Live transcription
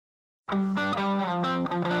The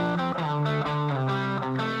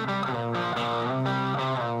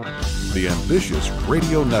Ambitious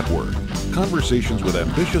Radio Network. Conversations with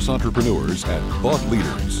ambitious entrepreneurs and thought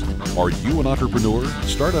leaders. Are you an entrepreneur,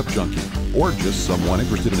 startup junkie, or just someone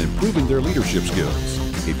interested in improving their leadership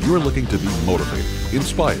skills? If you're looking to be motivated,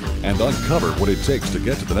 inspired, and uncover what it takes to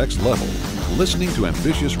get to the next level, listening to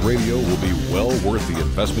Ambitious Radio will be well worth the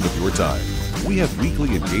investment of your time. We have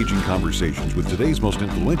weekly engaging conversations with today's most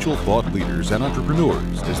influential thought leaders and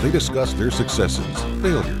entrepreneurs as they discuss their successes,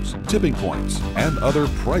 failures, tipping points, and other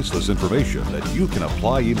priceless information that you can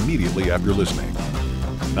apply immediately after listening.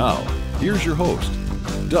 Now, here's your host,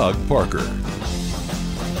 Doug Parker.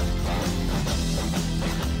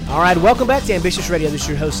 All right, welcome back to Ambitious Radio. This is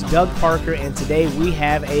your host, Doug Parker, and today we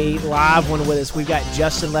have a live one with us. We've got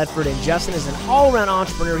Justin Ledford, and Justin is an all-around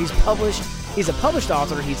entrepreneur. He's a published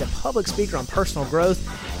author. He's a public speaker on personal growth.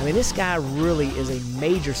 I mean, this guy really is a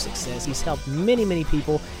major success. He's helped many, many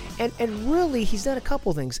people, and really, he's done a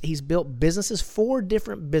couple things. He's built businesses, 4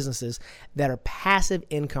 different businesses that are passive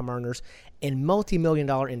income earners in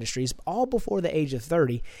multi-million-dollar industries, all before the age of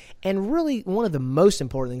 30. And really, one of the most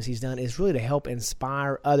important things he's done is really to help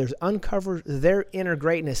inspire others, uncover their inner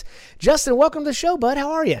greatness. Justin, welcome to the show, bud.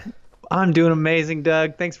 How are you? I'm doing amazing,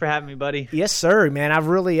 Doug. Thanks for having me, buddy. Yes, sir, man. I've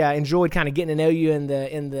really enjoyed kind of getting to know you in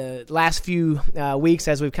the last few weeks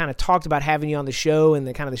as we've kind of talked about having you on the show and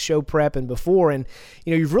the kind of the show prep and before. And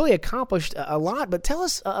you've really accomplished a lot. But tell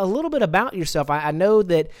us a little bit about yourself. I know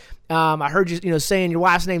that I heard you saying your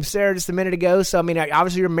wife's name's Sarah just a minute ago. So I mean,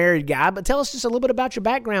 obviously you're a married guy. But tell us just a little bit about your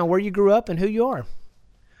background, where you grew up, and who you are.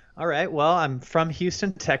 All right. Well, I'm from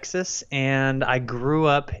Houston, Texas, and I grew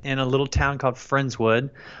up in a little town called Friendswood.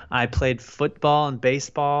 I played football and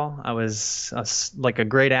baseball. I was like a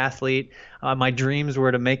great athlete. My dreams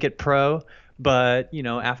were to make it pro, but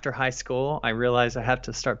after high school, I realized I have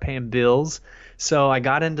to start paying bills. So I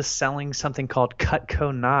got into selling something called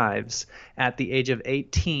Cutco knives at the age of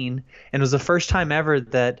 18, and it was the first time ever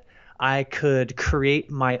that I could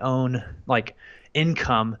create my own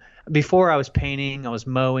income. Before I was painting, I was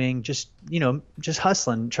mowing, just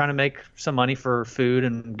hustling, trying to make some money for food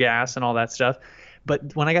and gas and all that stuff.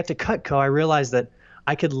 But when I got to Cutco, I realized that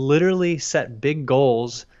I could literally set big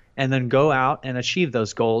goals and then go out and achieve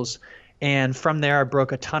those goals. And from there, I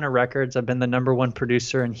broke a ton of records. I've been the #1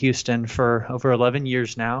 producer in Houston for over 11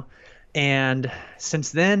 years now. And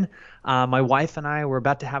since then, my wife and I were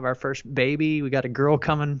about to have our first baby. We got a girl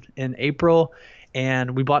coming in April.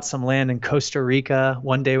 And we bought some land in Costa Rica.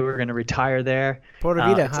 One day we were going to retire there. Pura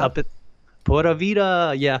Vida, it's up at Pura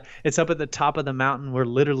Vida. Yeah, it's up at the top of the mountain. We're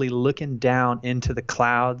literally looking down into the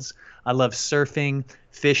clouds. I love surfing,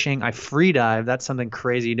 fishing. I free dive. That's something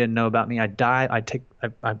crazy you didn't know about me. I dive.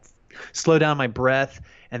 I slow down my breath,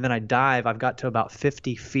 and then I dive. I've got to about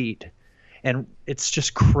 50 feet. And it's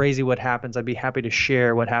just crazy what happens. I'd be happy to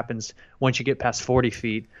share what happens once you get past 40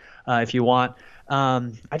 feet if you want.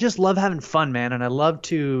 I just love having fun, man, and I love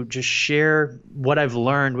to just share what I've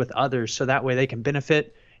learned with others so that way they can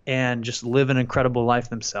benefit and just live an incredible life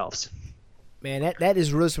themselves. Man, that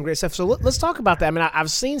is really some great stuff. So let's talk about that. I mean,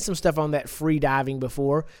 I've seen some stuff on that free diving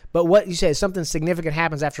before, but what you said, something significant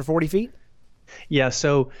happens after 40 feet? Yeah,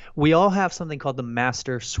 so we all have something called the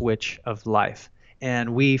master switch of life.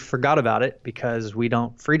 And we forgot about it because we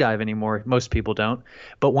don't free dive anymore. Most people don't.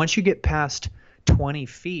 But once you get past 20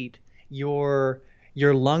 feet, your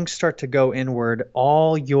lungs start to go inward.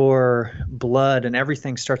 All your blood and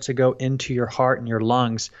everything starts to go into your heart and your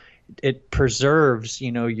lungs. It preserves,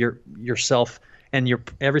 yourself, and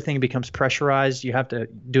everything becomes pressurized. You have to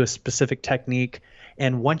do a specific technique.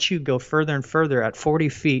 And once you go further and further, at 40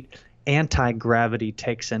 feet, anti-gravity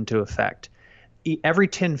takes into effect. Every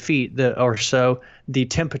 10 feet or so, the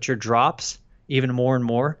temperature drops even more and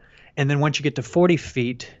more. And then once you get to 40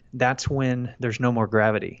 feet, that's when there's no more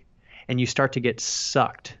gravity. And you start to get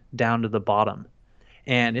sucked down to the bottom.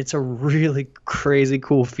 And it's a really crazy,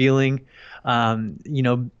 cool feeling. We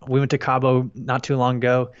went to Cabo not too long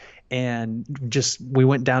ago, and we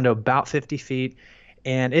went down to about 50 feet.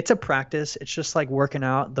 And it's a practice. It's just like working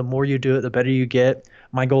out. The more you do it, the better you get.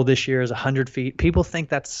 My goal this year is 100 feet. People think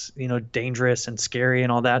that's, dangerous and scary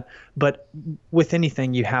and all that. But with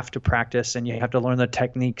anything, you have to practice and you have to learn the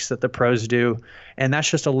techniques that the pros do. And that's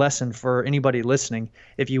just a lesson for anybody listening.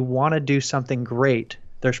 If you want to do something great,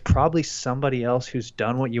 there's probably somebody else who's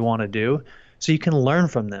done what you want to do. So you can learn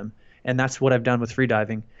from them. And that's what I've done with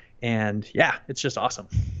freediving. And yeah, it's just awesome.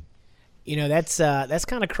 That's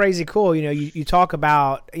kind of crazy cool. You talk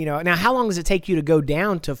about, now how long does it take you to go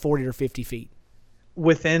down to 40 or 50 feet?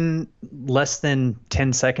 Within less than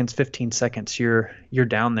 10 seconds, 15 seconds, you're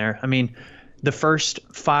down there. I mean, the first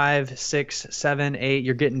 5, 6, 7, 8,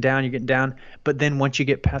 you're getting down. But then once you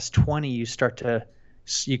get past 20, you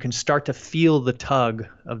can start to feel the tug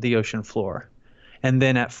of the ocean floor. And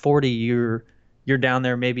then at 40, you're down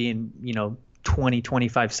there maybe in, 20,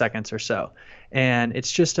 25 seconds or so. And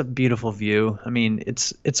it's just a beautiful view. I mean,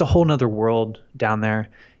 it's a whole nother world down there.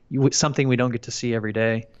 Something we don't get to see every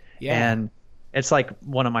day. Yeah. And it's like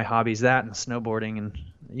one of my hobbies, that and snowboarding and,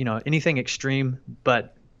 anything extreme,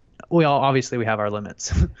 but we have our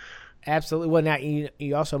limits. Absolutely. Well, now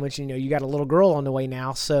you also mentioned, you got a little girl on the way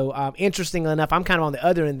now. So interestingly enough, I'm kind of on the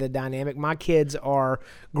other end of the dynamic. My kids are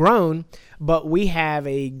grown, but we have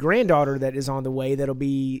a granddaughter that is on the way.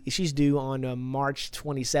 She's due on March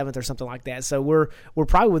 27th or something like that. So we're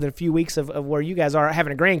probably within a few weeks of where you guys are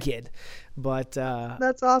having a grandkid. But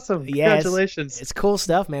that's awesome. Yeah, Congratulations. It's cool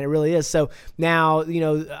stuff, man. It really is. So now,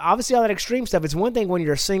 obviously all that extreme stuff, it's one thing when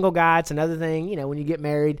you're a single guy. It's another thing, when you get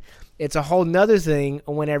married. It's a whole nother thing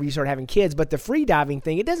whenever you start having kids. But the free diving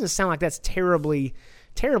thing, it doesn't sound like that's terribly,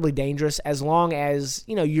 terribly dangerous as long as,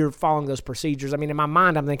 you're following those procedures. I mean, in my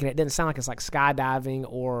mind, I'm thinking it doesn't sound like it's like skydiving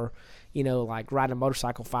or, like riding a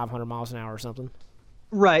motorcycle 500 miles an hour or something.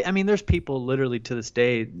 Right. I mean, there's people literally to this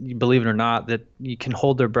day, believe it or not, that you can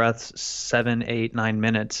hold their breaths 7, 8, 9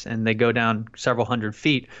 minutes and they go down several hundred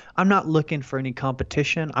feet. I'm not looking for any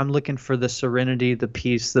competition. I'm looking for the serenity, the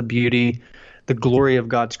peace, the beauty, the glory of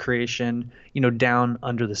God's creation, down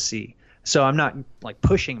under the sea. So I'm not like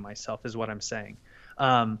pushing myself is what I'm saying.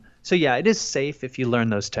 So yeah, it is safe if you learn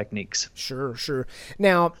those techniques. Sure.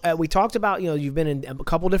 Now, we talked about, you've been in a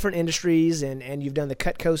couple different industries and you've done the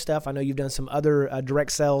Cutco stuff. I know you've done some other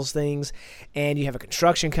direct sales things and you have a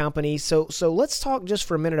construction company. So let's talk just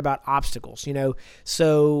for a minute about obstacles,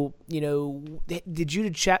 So, did you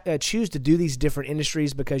choose to do these different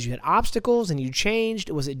industries because you had obstacles and you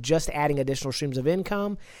changed? Was it just adding additional streams of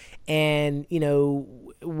income? And,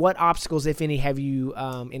 what obstacles, if any, have you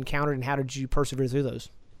encountered and how did you persevere through those?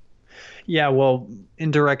 Yeah, well,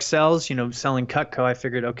 in direct sales, selling Cutco, I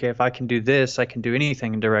figured, okay, if I can do this, I can do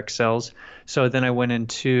anything in direct sales. So then I went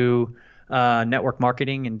into network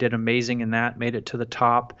marketing and did amazing in that, made it to the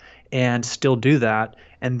top and still do that.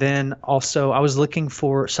 And then also I was looking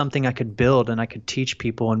for something I could build and I could teach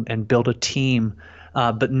people and build a team,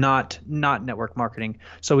 but not network marketing.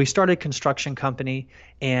 So we started a construction company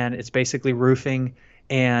and it's basically roofing.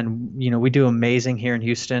 And, we do amazing here in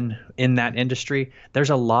Houston in that industry. There's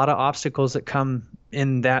a lot of obstacles that come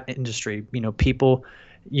in that industry. People,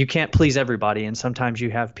 you can't please everybody. And sometimes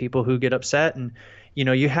you have people who get upset and,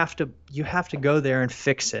 you have to go there and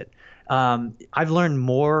fix it. I've learned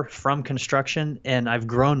more from construction and I've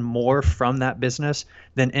grown more from that business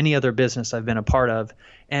than any other business I've been a part of.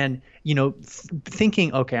 And,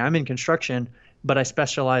 thinking, okay, I'm in construction, but I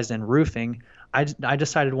specialized in roofing. I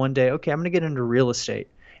decided one day, okay, I'm going to get into real estate.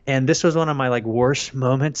 And this was one of my worst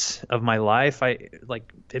moments of my life.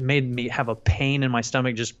 It made me have a pain in my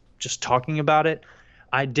stomach just talking about it.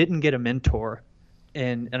 I didn't get a mentor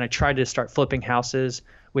and I tried to start flipping houses.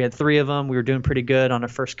 We had 3 of them. We were doing pretty good on our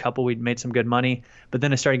first couple. We'd made some good money, but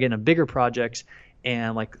then I started getting into bigger projects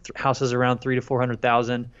and houses around 300,000 to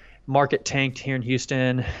 400,000. Market tanked here in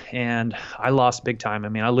Houston and I lost big time. I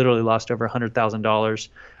mean, I literally lost over $100,000.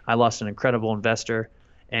 I lost an incredible investor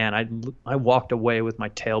and I walked away with my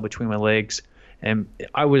tail between my legs and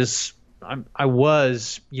I was,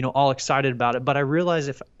 all excited about it. But I realized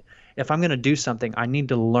if I'm going to do something, I need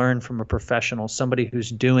to learn from a professional, somebody who's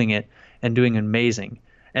doing it and doing amazing.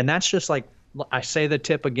 And that's just I say the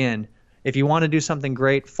tip again, if you want to do something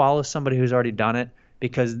great, follow somebody who's already done it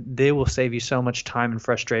because they will save you so much time and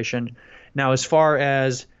frustration. Now, as far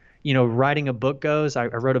as, writing a book goes, I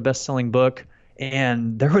wrote a best-selling book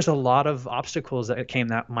and there was a lot of obstacles that came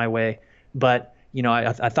my way. But,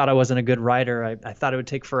 I thought I wasn't a good writer. I thought it would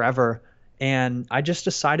take forever. And I just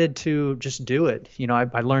decided to just do it.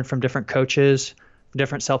 I learned from different coaches,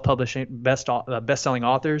 different self-publishing, best-selling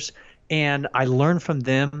authors, and I learned from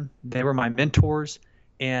them. They were my mentors.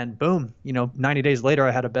 And boom, 90 days later, I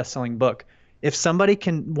had a best-selling book. If somebody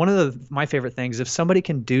can, one of my favorite things, if somebody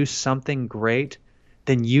can do something great,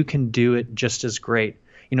 then you can do it just as great.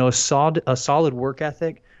 A solid work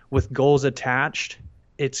ethic with goals attached,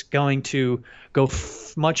 it's going to go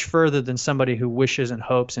much further than somebody who wishes and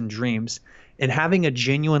hopes and dreams. And having a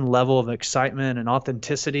genuine level of excitement and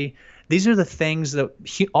authenticity, these are the things that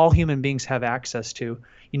all human beings have access to.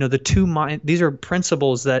 These are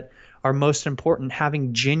principles that are most important,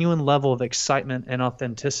 having genuine level of excitement and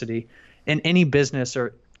authenticity in any business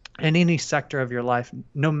or in any sector of your life,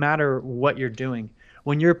 no matter what you're doing.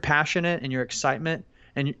 When you're passionate and you're excited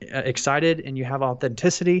and you have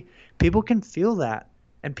authenticity, people can feel that.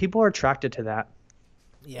 and people are attracted to that.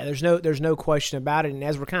 Yeah, there's no question about it. And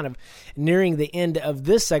as we're kind of nearing the end of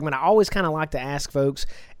this segment, I always kind of like to ask folks,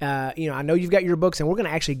 I know you've got your books, and we're going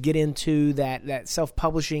to actually get into that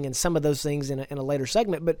self-publishing and some of those things in a later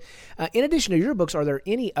segment. But in addition to your books, are there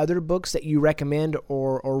any other books that you recommend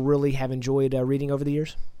or really have enjoyed reading over the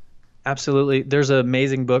years? Absolutely. There's an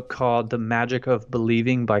amazing book called The Magic of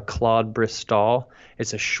Believing by Claude Bristol.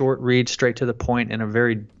 It's a short read, straight to the point, in a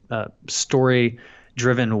very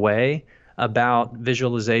story-driven way, about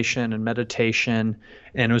visualization and meditation,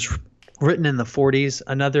 and it was written in the 40s.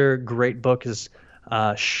 Another great book is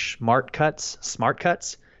Smart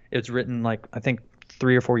Cuts. It's written I think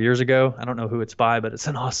 3 or 4 years ago. I don't know who it's by, but it's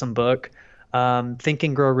an awesome book. Think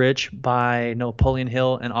and Grow Rich by Napoleon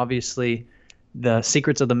Hill, and obviously The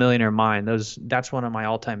Secrets of the Millionaire Mind. That's one of my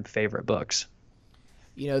all-time favorite books.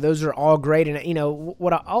 Those are all great, and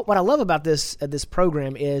what I love about this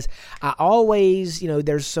program is I always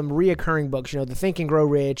there's some reoccurring books. The Think and Grow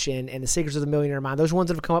Rich and The Secrets of the Millionaire Mind. Those ones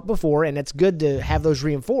that have come up before, and it's good to have those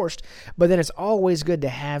reinforced. But then it's always good to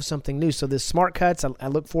have something new. So this Smart Cuts, I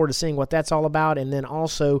look forward to seeing what that's all about, and then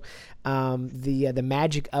also the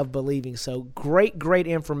Magic of Believing. So great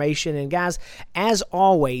information. And guys, as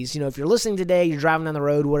always, if you're listening today, you're driving down the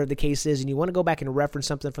road, whatever the case is, and you want to go back and reference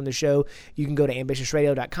something from the show, you can go to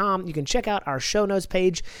ambitiousradio.com. You can check out our show notes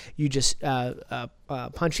page. You just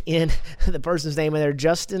punch in the person's name in there,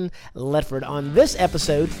 Justin Ledford, on this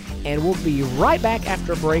episode, and we'll be right back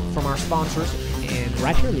after a break from our sponsors and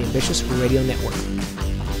right here on the Ambitious Radio Network.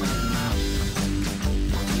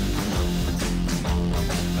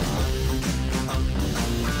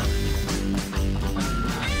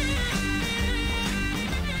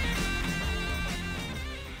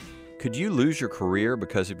 Could you lose your career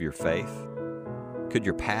because of your faith? Could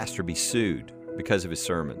your pastor be sued because of his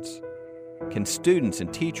sermons? Can students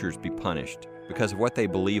and teachers be punished because of what they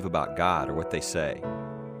believe about God or what they say?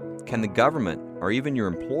 Can the government or even your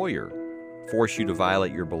employer force you to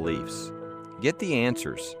violate your beliefs? Get the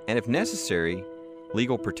answers, and if necessary,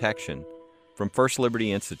 legal protection from First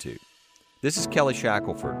Liberty Institute. This is Kelly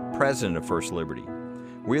Shackelford, president of First Liberty.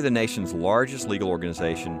 We're the nation's largest legal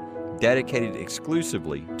organization dedicated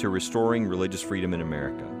exclusively to restoring religious freedom in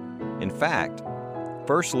America. In fact,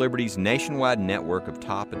 First Liberty's nationwide network of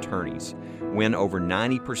top attorneys win over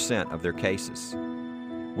 90% of their cases.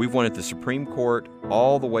 We've won at the Supreme Court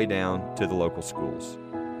all the way down to the local schools.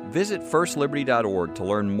 Visit firstliberty.org to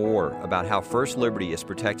learn more about how First Liberty is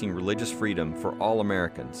protecting religious freedom for all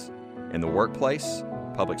Americans in the workplace,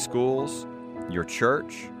 public schools, your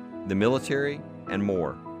church, the military, and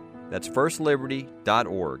more. That's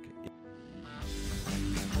firstliberty.org.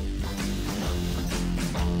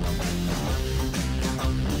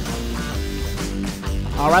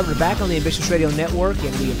 All right, we're back on the Ambitious Radio Network,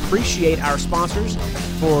 and we appreciate our sponsors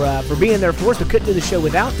for being there for us. We couldn't do the show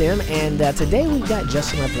without them, and today we've got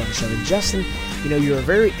Justin Ledford on the show. And Justin, you're a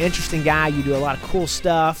very interesting guy. You do a lot of cool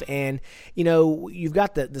stuff, and you've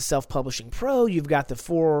got the Self-Publishing Pro. You've got the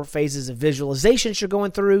 4 phases of visualizations you're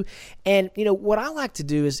going through, and what I like to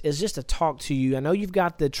do is just to talk to you. I know you've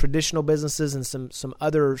got the traditional businesses and some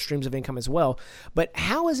other streams of income as well, but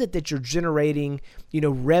how is it that you're generating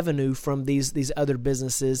revenue from these other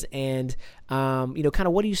businesses, and kind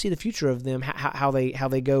of what do you see the future of them? How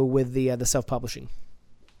they go with the self-publishing?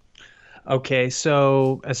 Okay,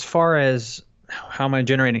 so as far as how am I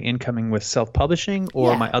generating income with self-publishing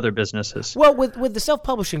or my other businesses? Well, with the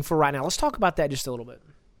self-publishing for right now, let's talk about that just a little bit.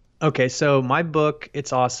 Okay, so my book,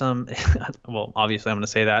 it's awesome. Well, obviously I'm going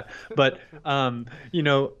to say that, but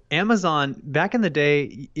Amazon, back in the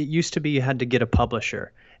day, it used to be you had to get a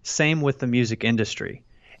publisher. Same with the music industry,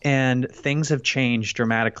 and things have changed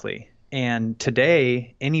dramatically. And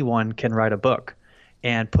today, anyone can write a book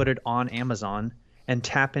and put it on Amazon and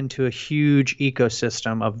tap into a huge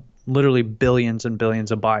ecosystem of literally billions and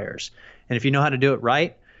billions of buyers. And if you know how to do it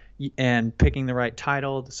right, and picking the right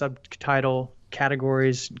title, the subtitle,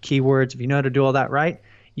 categories, keywords, if you know how to do all that right,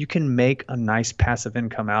 you can make a nice passive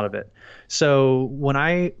income out of it. So when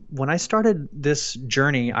I started this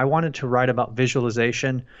journey, I wanted to write about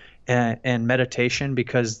visualization and meditation,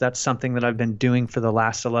 because that's something that I've been doing for the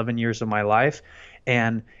last 11 years of my life,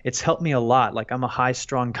 and it's helped me a lot. Like, I'm a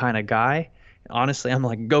high-strung kind of guy. Honestly, I'm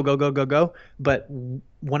like, go, go, go, go, go. But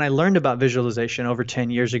when I learned about visualization over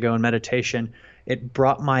 10 years ago in meditation, it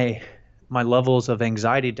brought my levels of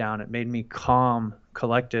anxiety down. It made me calm,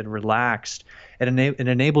 collected, relaxed. It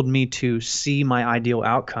enabled me to see my ideal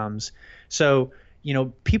outcomes. So,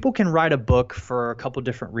 people can write a book for a couple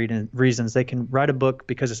different reasons. They can write a book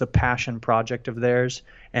because it's a passion project of theirs,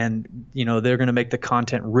 and they're going to make the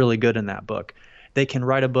content really good in that book. They can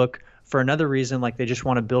write a book for another reason, like they just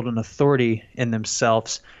want to build an authority in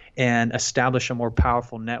themselves and establish a more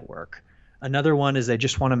powerful network. Another one is they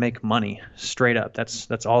just want to make money straight up.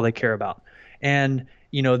 That's all they care about. And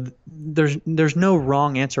there's no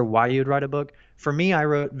wrong answer why you'd write a book. For me, I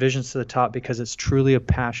wrote Visions to the Top because it's truly a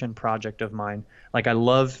passion project of mine. Like, I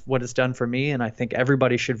love what it's done for me, and I think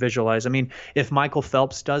everybody should visualize. I mean, if Michael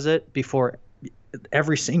Phelps does it before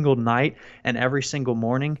every single night and every single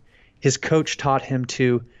morning, his coach taught him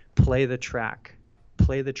to play the track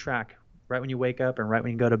right when you wake up and right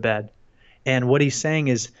when you go to bed. And what he's saying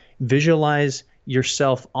is visualize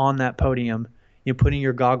yourself on that podium, putting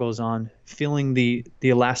your goggles on, feeling the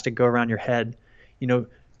elastic go around your head,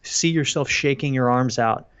 see yourself shaking your arms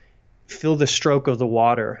out, feel the stroke of the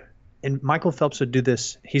water. And Michael Phelps would do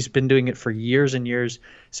this. He's been doing it for years and years.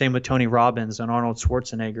 Same with Tony Robbins and Arnold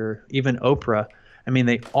Schwarzenegger, even Oprah. I mean,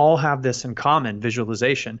 they all have this in common,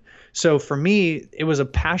 visualization. So for me, it was a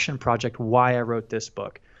passion project why I wrote this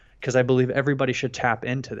book, because I believe everybody should tap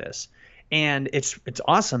into this. And it's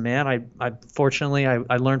awesome, man. I fortunately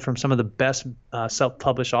learned from some of the best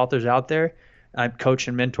self-published authors out there. I've coached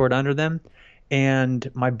and mentored under them, and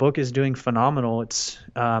my book is doing phenomenal.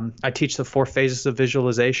 I teach the 4 phases of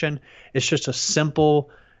visualization. It's just a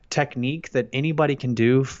simple technique that anybody can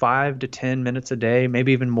do 5 to 10 minutes a day,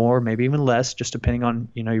 maybe even more, maybe even less, just depending on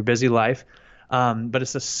your busy life. But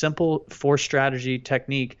it's a simple 4-strategy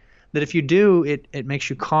technique that if you do, it makes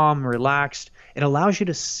you calm, relaxed. It allows you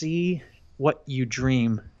to see what you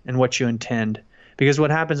dream and what you intend. Because what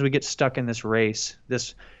happens, we get stuck in this race,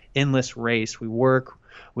 this endless race. We work,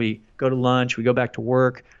 we go to lunch, we go back to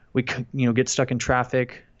work, we get stuck in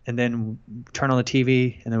traffic, and then turn on the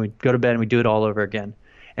TV, and then we go to bed and we do it all over again.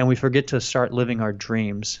 And we forget to start living our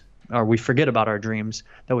dreams, or we forget about our dreams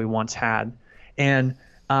that we once had. And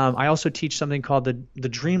I also teach something called the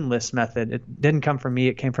Dream List method. It didn't come from me.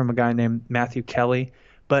 It came from a guy named Matthew Kelly.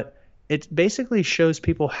 But it basically shows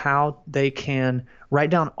people how they can write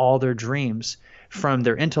down all their dreams, from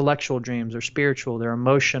their intellectual dreams, their spiritual, their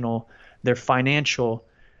emotional, their financial,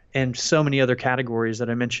 and so many other categories that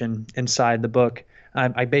I mentioned inside the book.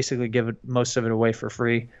 I basically give most of it away for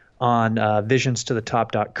free on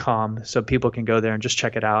visionstothetop.com, so people can go there and just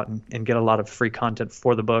check it out and get a lot of free content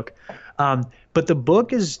for the book. But the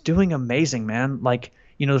book is doing amazing, man. Like,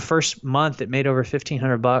 the first month it made over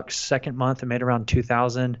 $1,500. Second month it made around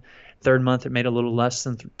 $2,000. Third month it made a little less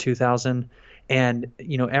than $2,000. And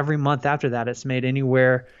every month after that, it's made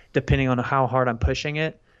anywhere, depending on how hard I'm pushing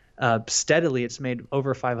it, steadily it's made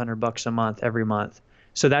over $500 a month every month.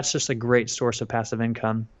 So that's just a great source of passive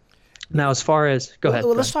income. Now, as far as go ahead.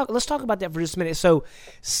 Well, let's talk about that for just a minute. So,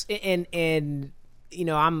 and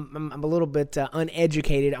I'm a little bit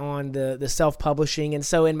uneducated on the self-publishing, and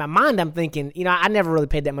so in my mind I'm thinking, I never really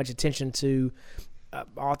paid that much attention to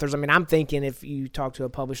authors. I mean, I'm thinking if you talk to a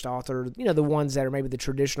published author, the ones that are maybe the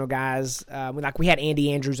traditional guys, like we had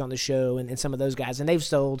Andy Andrews on the show and some of those guys, and they've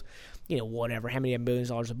sold, whatever, how many millions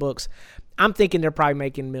of dollars of books. I'm thinking they're probably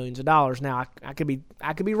making millions of dollars. Now, I could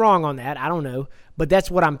be wrong on that. I don't know, but that's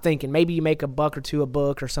what I'm thinking. Maybe you make $1 or $2 a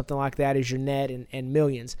book or something like that as your net and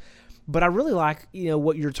millions. But I really like,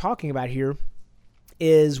 what you're talking about here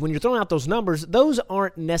is when you're throwing out those numbers, those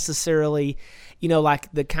aren't necessarily,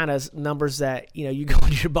 like the kind of numbers that, you go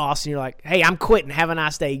to your boss and you're like, hey, I'm quitting. Have a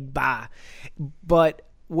nice day. Bye. But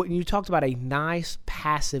when you talked about a nice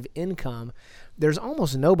passive income, there's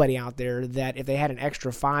almost nobody out there that if they had an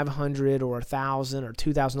extra $500 or $1,000 or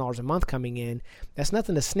 $2,000 a month coming in, that's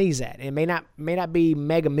nothing to sneeze at. It may not be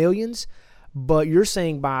mega millions, but you're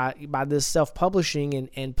saying by this self-publishing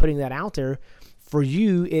and putting that out there, for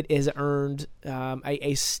you, it has earned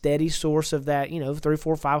a steady source of that, $300,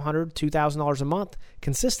 $400, $500, $2,000 a month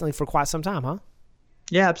consistently for quite some time, huh?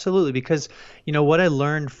 Yeah, absolutely. Because, what I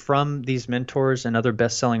learned from these mentors and other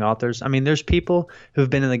best-selling authors, I mean, there's people who've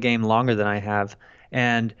been in the game longer than I have,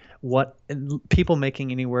 and people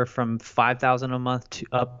making anywhere from $5,000 a month to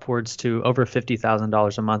upwards to over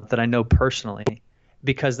 $50,000 a month that I know personally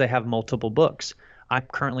because they have multiple books. I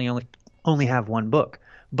currently only have one book.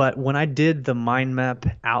 But when I did the mind map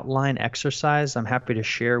outline exercise, I'm happy to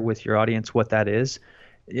share with your audience what that is.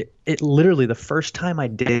 It literally, the first time I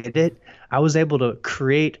did it, I was able to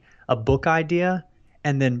create a book idea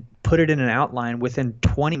and then put it in an outline. Within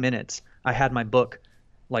 20 minutes, I had my book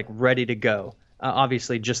like ready to go.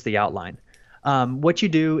 Obviously, just the outline. What you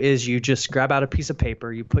do is you just grab out a piece of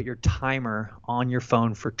paper, you put your timer on your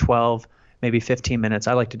phone for 12, maybe 15 minutes.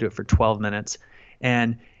 I like to do it for 12 minutes.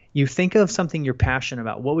 And you think of something you're passionate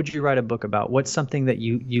about. What would you write a book about? What's something that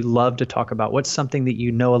you love to talk about? What's something that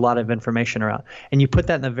you know a lot of information around? And you put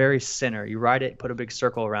that in the very center. You write it, put a big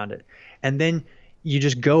circle around it. And then you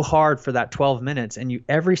just go hard for that 12 minutes, and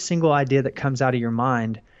every single idea that comes out of your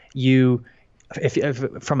mind,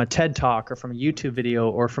 if from a TED talk or from a YouTube video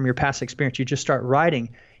or from your past experience, you just start writing,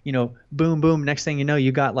 boom, boom. Next thing you know,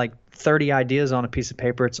 you got like 30 ideas on a piece of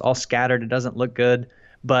paper. It's all scattered. It doesn't look good.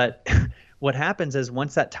 But what happens is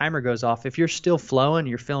once that timer goes off, if you're still flowing,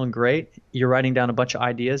 you're feeling great, you're writing down a bunch of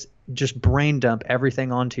ideas, just brain dump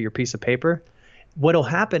everything onto your piece of paper. What'll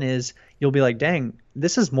happen is you'll be like, dang,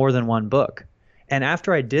 this is more than one book. And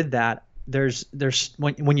after I did that, there's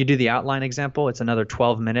when you do the outline example, it's another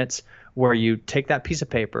 12 minutes where you take that piece of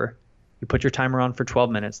paper, you put your timer on for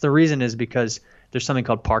 12 minutes. The reason is because there's something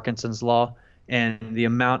called Parkinson's law, and the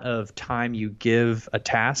amount of time you give a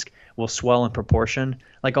task will swell in proportion.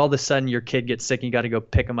 Like all of a sudden your kid gets sick and you got to go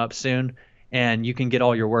pick them up soon, and you can get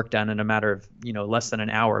all your work done in a matter of less than an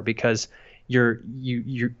hour because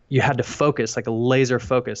you had to focus, like a laser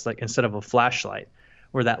focus, like instead of a flashlight,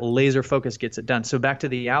 where that laser focus gets it done. So back to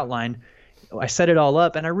the outline, I set it all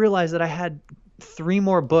up and I realized that I had 3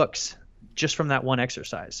 more books just from that one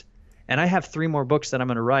exercise. And I have 3 more books that I'm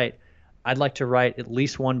going to write. I'd like to write at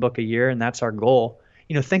least 1 book a year, and that's our goal.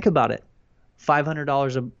 Think about it.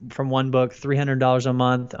 $500 from one book, $300 a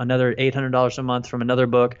month, another $800 a month from another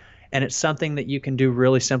book. And it's something that you can do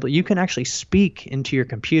really simply. You can actually speak into your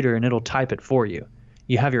computer and it'll type it for you.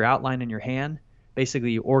 You have your outline in your hand.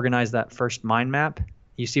 Basically, you organize that first mind map.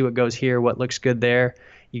 You see what goes here, what looks good there.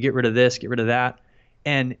 You get rid of this, get rid of that.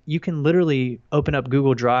 And you can literally open up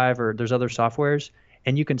Google Drive, or there's other softwares,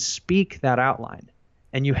 and you can speak that outline.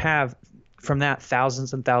 And you have from that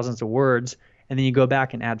thousands and thousands of words, and then you go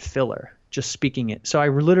back and add filler, just speaking it. So I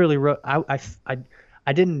literally wrote,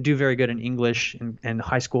 I didn't do very good in English in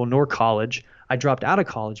high school nor college. I dropped out of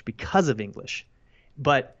college because of English.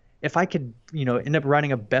 But if I could, end up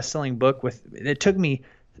writing a best-selling book it took me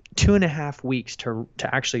 2.5 weeks to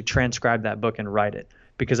actually transcribe that book and write it,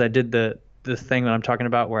 because I did the thing that I'm talking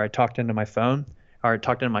about where I talked into my phone or I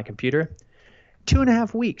talked into my computer.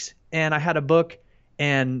 2.5 weeks. And I had a book,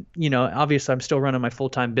 and, obviously I'm still running my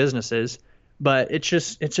full-time businesses, but it's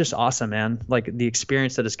just awesome, man. Like the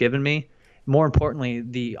experience that it's given me. More importantly,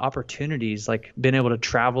 the opportunities, like being able to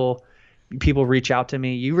travel, people reach out to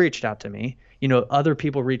me. You reached out to me, other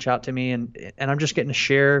people reach out to me, and I'm just getting to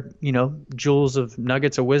share, jewels of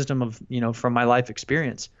nuggets of wisdom of, from my life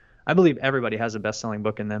experience. I believe everybody has a best-selling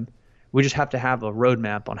book in them. We just have to have a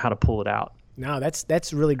roadmap on how to pull it out. No,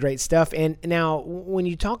 that's really great stuff. And now, when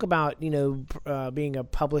you talk about being a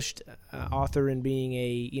published author and being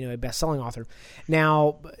a best-selling author,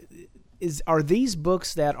 now are these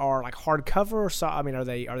books that are like hardcover? Or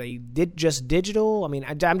are they just digital? I mean,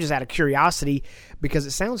 I'm just out of curiosity, because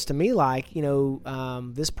it sounds to me like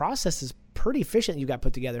this process is pretty efficient. You got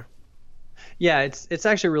put together. Yeah, it's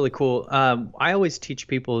actually really cool. I always teach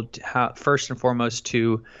people how, first and foremost,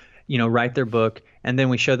 to write their book, and then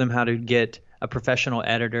we show them how to get a professional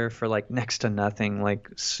editor for like next to nothing, like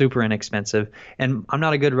super inexpensive. And I'm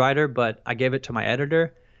not a good writer, but I gave it to my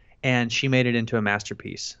editor, and she made it into a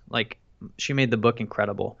masterpiece. Like, she made the book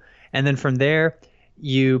incredible. And then from there,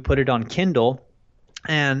 you put it on Kindle,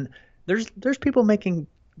 and there's people making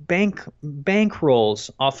bank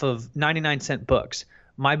rolls off of 99-cent books.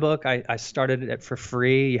 My book, I started it for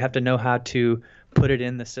free. You have to know how to put it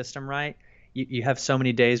in the system right. You have so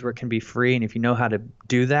many days where it can be free, and if you know how to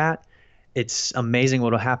do that, it's amazing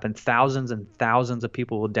what will happen. Thousands and thousands of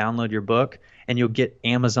people will download your book, and you'll get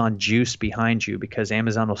Amazon juice behind you, because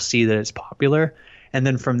Amazon will see that it's popular. And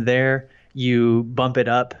then from there, you bump it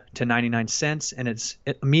up to 99 cents, and it's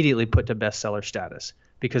immediately put to bestseller status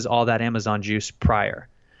because all that Amazon juice prior.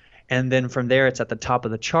 And then from there, it's at the top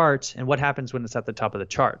of the charts. And what happens when it's at the top of the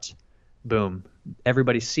charts? Boom.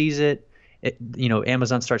 Everybody sees it.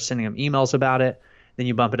 Amazon starts sending them emails about it. Then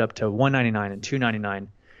you bump it up to $1.99 and $2.99,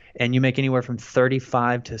 and you make anywhere from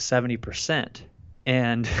 35 to 70%.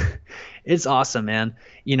 And it's awesome, man.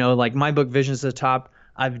 Like my book, Visions to the Top,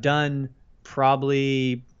 I've done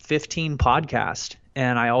probably 15 podcasts,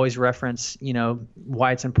 and I always reference,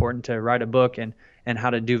 why it's important to write a book and how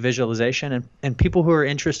to do visualization. And people who are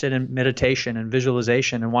interested in meditation and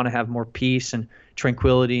visualization and want to have more peace and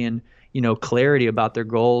tranquility and, clarity about their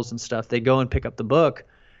goals and stuff, they go and pick up the book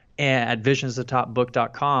at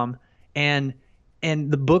visionsathetopbook.com, and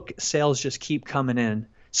the book sales just keep coming in.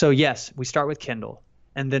 So yes, we start with Kindle,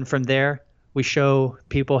 and then from there we show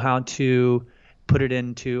people how to put it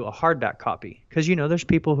into a hardback copy, because there's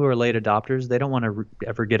people who are late adopters. They don't want to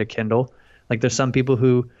ever get a Kindle. Like there's some people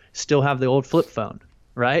who still have the old flip phone,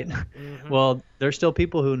 right? Mm-hmm. Well, there's still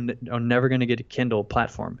people who are never going to get a Kindle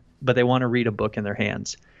platform, but they want to read a book in their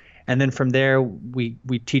hands. And then from there, we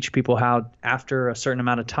teach people how, after a certain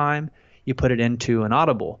amount of time, you put it into an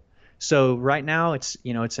Audible. So right now it's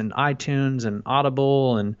in iTunes and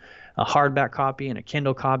Audible and a hardback copy and a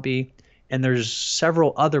Kindle copy, and there's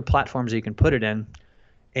several other platforms that you can put it in.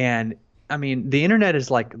 And I mean, the internet is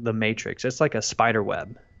like the Matrix. It's like a spider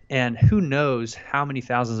web, and who knows how many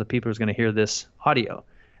thousands of people is going to hear this audio.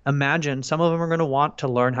 Imagine some of them are going to want to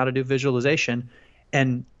learn how to do visualization,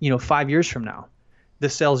 and 5 years from now, the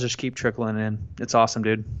sales just keep trickling in. It's awesome,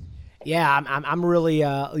 dude. Yeah, I'm really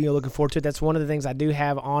looking forward to it. That's one of the things I do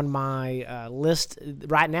have on my list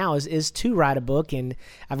right now is to write a book, and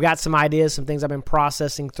I've got some ideas, some things I've been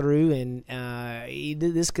processing through, and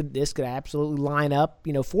this could absolutely line up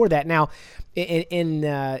for that. Now,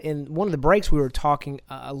 in one of the breaks, we were talking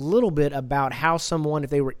a little bit about how someone, if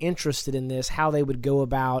they were interested in this, how they would go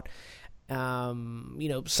about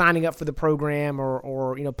signing up for the program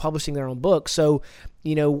or publishing their own book. So,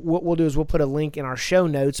 what we'll do is we'll put a link in our show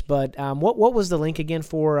notes. But what was the link again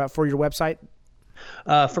for your website?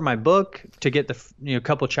 For my book, to get the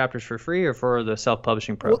couple chapters for free, or for the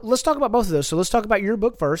Self-Publishing Pro? Well, let's talk about both of those. So let's talk about your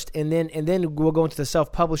book first, and then we'll go into the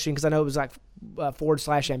self-publishing, because I know it was like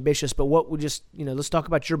 /ambitious. But let's talk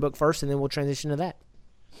about your book first, and then we'll transition to that.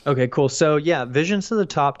 Okay, cool. So yeah,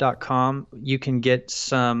 visionstothetop.com, you can get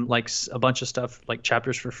some, like, a bunch of stuff, like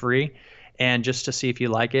chapters for free, and just to see if you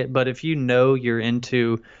like it. But if you're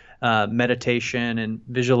into meditation and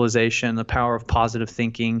visualization, the power of positive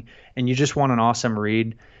thinking, and you just want an awesome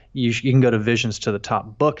read, you can go to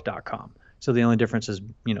visionstothetopbook.com. So the only difference is,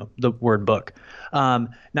 the word book. Now,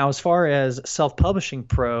 as far as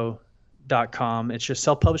self-publishing.com, it's just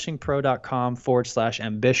selfpublishingpro.com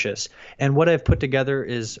 /ambitious. And what I've put together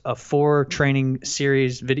is a 4 training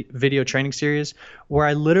series, video training series, where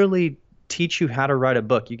I literally teach you how to write a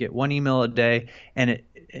book. You get 1 email a day, and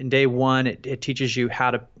in day 1, it teaches you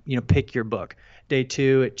how to, pick your book. Day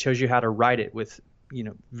 2, it shows you how to write it with,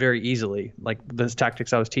 very easily, like those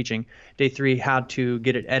tactics I was teaching. Day 3, how to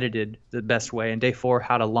get it edited the best way. And day 4,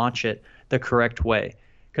 how to launch it the correct way.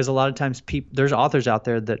 Because a lot of times there's authors out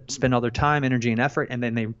there that spend all their time, energy, and effort, and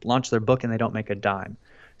then they launch their book and they don't make a dime.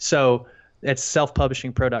 So it's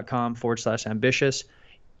selfpublishingpro.com /ambitious.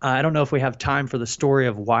 I don't know if we have time for the story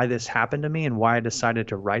of why this happened to me and why I decided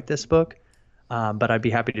to write this book, but I'd be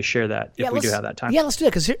happy to share that if we do have that time. Yeah, let's do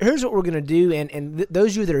that, because here's what we're going to do, and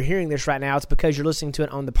those of you that are hearing this right now, it's because you're listening to it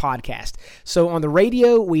on the podcast. So on the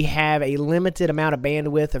radio, we have a limited amount of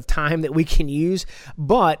bandwidth of time that we can use,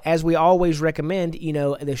 but as we always recommend,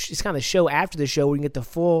 it's kind of the show after the show where you can get the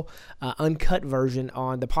full uncut version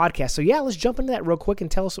on the podcast. So yeah, let's jump into that real quick and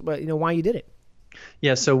tell us about, why you did it.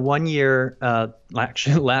 Yeah, so 1 year,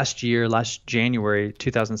 actually last January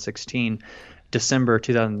 2016, December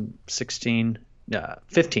 2016,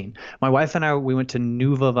 15, my wife and I, we went to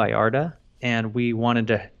Nueva Vallarta, and we wanted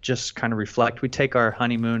to just kind of reflect. We take our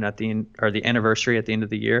honeymoon the anniversary at the end of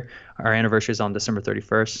the year. Our anniversary is on December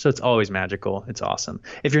 31st, so it's always magical. It's awesome.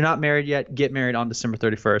 If you're not married yet, get married on December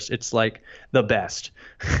 31st. It's like the best.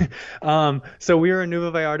 So we were in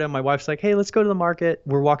Nueva Vallarta. My wife's like, hey, let's go to the market.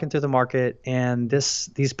 We're walking through the market, and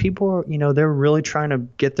these people, they're really trying to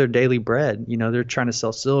get their daily bread. They're trying to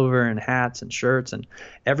sell silver and hats and shirts and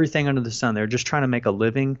everything under the sun. They're just trying to make a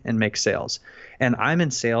living and make sales. And I'm in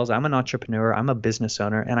sales. I'm an entrepreneur. I'm a business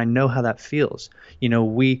owner, and I know how that feels.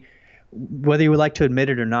 Whether you would like to admit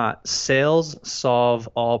it or not, sales solve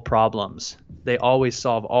all problems. They always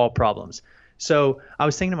solve all problems. So I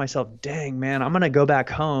was thinking to myself, dang, man, I'm going to go back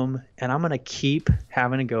home, and I'm going to keep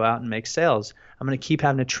having to go out and make sales. I'm going to keep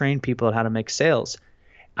having to train people on how to make sales.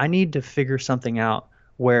 I need to figure something out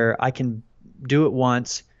where I can do it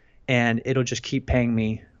once, and it'll just keep paying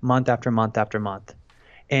me month after month after month.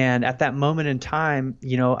 And at that moment in time,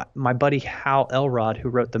 my buddy Hal Elrod, who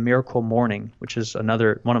wrote The Miracle Morning, which is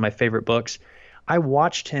another one of my favorite books, I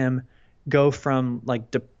watched him go from like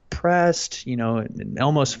depressed,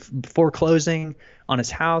 almost foreclosing on his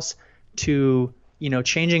house, to,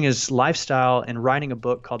 changing his lifestyle and writing a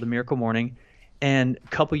book called The Miracle Morning. And a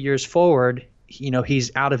couple years forward, he's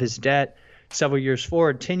out of his debt. Several years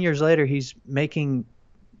forward, 10 years later, he's making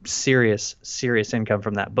serious income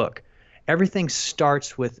from that book. Everything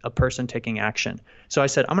starts with a person taking action. So I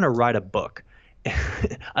said, I'm going to write a book.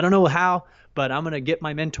 I don't know how, but I'm going to get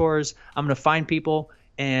my mentors. I'm going to find people,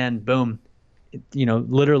 and boom,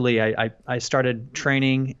 literally I started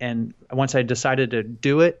training. And once I decided to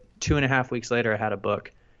do it, 2.5 weeks later, I had a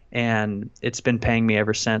book, and it's been paying me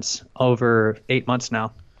ever since, over 8 months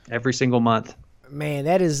now, every single month. Man,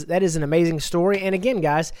 that is an amazing story. And again,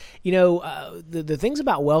 guys, the things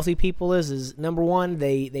about wealthy people is number one,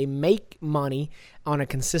 they make money on a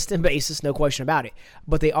consistent basis, no question about it.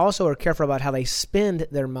 But they also are careful about how they spend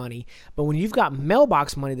their money. But when you've got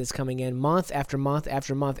mailbox money that's coming in month after month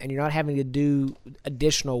after month, and you're not having to do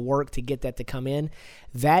additional work to get that to come in,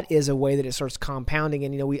 that is a way that it starts compounding.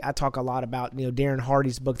 And, I talk a lot about, Darren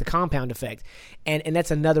Hardy's book, The Compound Effect. And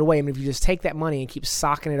that's another way. I mean, if you just take that money and keep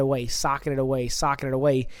socking it away,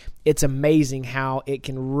 it's amazing how it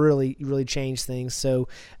can really, really change things. So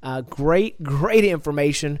great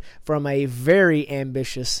information from a very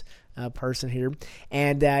ambitious person here.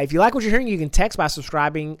 And if you like what you're hearing, you can text by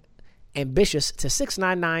subscribing Ambitious to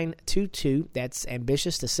 69922. That's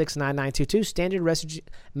Ambitious to 69922. Standard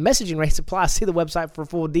messaging rates apply. See the website for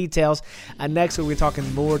full details. Next we'll be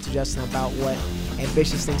talking more to Justin about what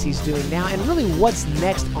Ambitious thinks he's doing now and really what's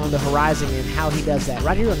next on the horizon and how he does that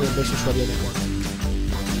right here on the Ambitious Radio Network.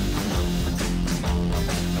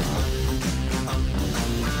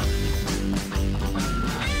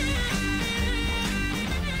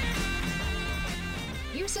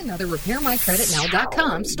 Another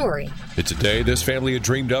RepairMyCreditNow.com story. It's a day this family had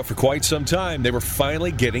dreamed of for quite some time. They were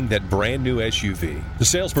finally getting that brand new SUV. The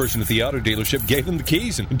salesperson at the auto dealership gave them the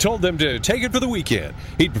keys and told them to take it for the weekend.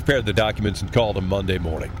 He'd prepared the documents and called them Monday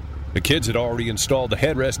morning. The kids had already installed the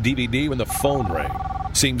headrest DVD when the phone rang.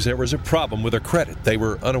 Seems there was a problem with their credit they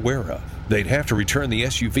were unaware of. They'd have to return the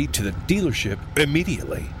SUV to the dealership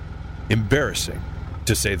immediately. Embarrassing,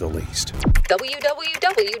 to say the least.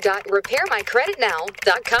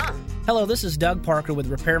 www.repairmycreditnow.com. Hello, this is Doug Parker with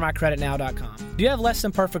RepairMyCreditNow.com. Do you have less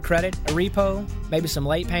than perfect credit, a repo, maybe some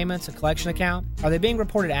late payments, a collection account? Are they being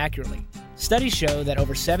reported accurately? Studies show that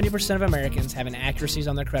over 70% of Americans have inaccuracies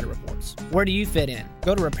on their credit reports. Where do you fit in?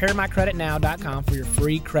 Go to RepairMyCreditNow.com for your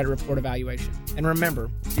free credit report evaluation. And remember,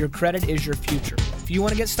 your credit is your future. If you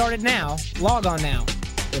want to get started now, log on now.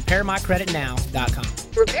 RepairMyCreditNow.com.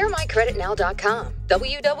 RepairMyCreditNow.com.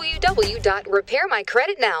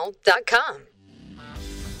 www.repairmycreditnow.com.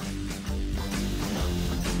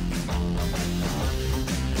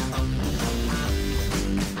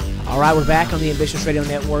 All right, we're back on the Ambitious Radio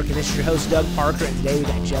Network, and this is your host, Doug Parker, and today we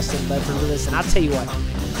got Justin Ledford with us. And I'll tell you what,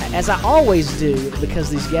 as I always do, because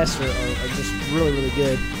these guests are just really, really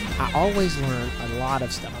good, I always learn a lot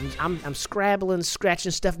of stuff. I'm scrabbling,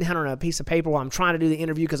 scratching stuff down on a piece of paper while I'm trying to do the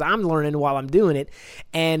interview because I'm learning while I'm doing it.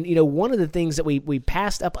 And, one of the things that we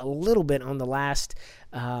passed up a little bit on the last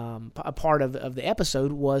a part of the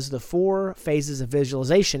episode was the 4 phases of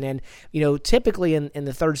visualization. And, typically in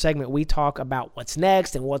the third segment, we talk about what's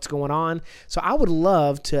next and what's going on. So I would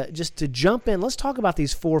love to jump in. Let's talk about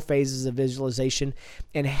these 4 phases of visualization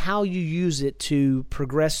and how you use it to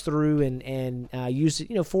progress through and use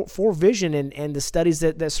it, for vision and the studies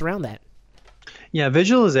that surround that. Yeah,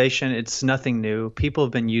 visualization, it's nothing new. People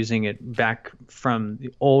have been using it back from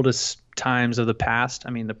the oldest times of the past. I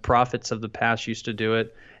mean, the prophets of the past used to do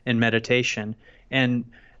it in meditation. And,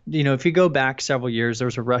 if you go back several years, there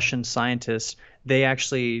was a Russian scientist. They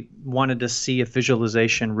actually wanted to see if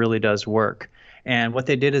visualization really does work. And what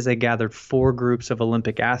they did is they gathered 4 groups of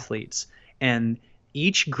Olympic athletes. And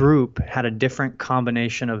each group had a different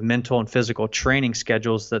combination of mental and physical training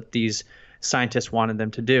schedules that these scientists wanted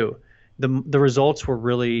them to do. The results were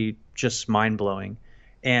really just mind-blowing.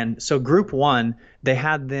 And so group 1, they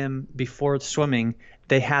had them, before swimming,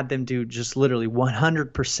 they had them do just literally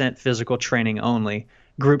 100% physical training only.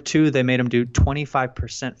 Group 2, they made them do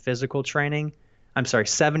 25% physical training.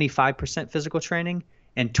 75% physical training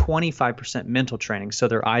and 25% mental training. So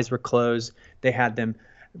their eyes were closed. They had them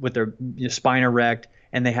with their spine erect,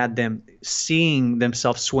 and they had them seeing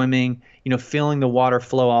themselves swimming, feeling the water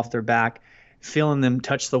flow off their back, feeling them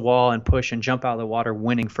touch the wall and push and jump out of the water,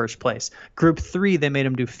 winning first place. Group 3, they made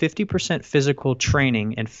them do 50% physical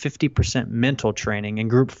training and 50% mental training. And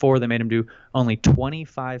group 4, they made them do only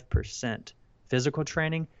 25% physical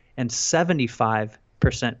training and 75%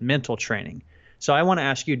 mental training. So I want to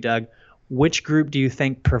ask you, Doug, which group do you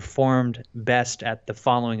think performed best at the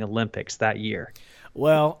following Olympics that year?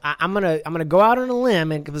 Well, I'm gonna go out on a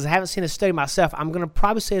limb, and because I haven't seen a study myself, I'm gonna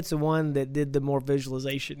probably say it's the one that did the more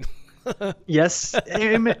visualization. Yes,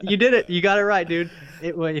 you did it. You got it right, dude.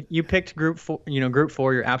 You picked group 4. Group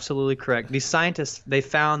 4. You're absolutely correct. These scientists, they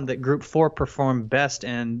found that group 4 performed best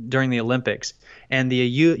during the Olympics, and the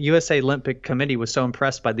USA Olympic Committee was so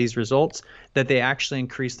impressed by these results that they actually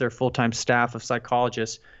increased their full-time staff of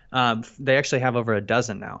psychologists. They actually have over a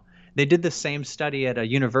dozen now. They did the same study at a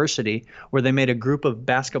university where they made a group of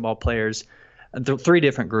basketball players, 3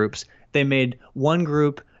 different groups. They made one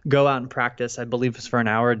group go out and practice, I believe it's for an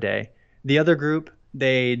hour a day. The other group,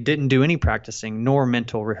 they didn't do any practicing nor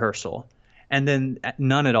mental rehearsal, and then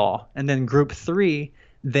none at all. And then group 3,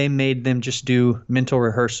 they made them just do mental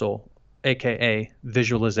rehearsal aka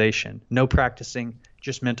visualization. No practicing,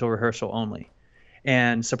 just mental rehearsal only.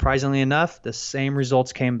 And surprisingly enough, the same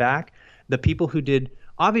results came back. The people who did,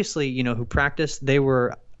 obviously, who practiced, they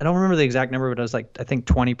were, I don't remember the exact number, but it was like, I think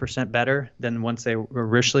 20% better than once they were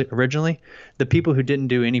originally. The people who didn't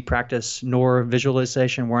do any practice nor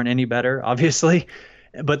visualization weren't any better, obviously.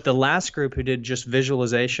 But the last group who did just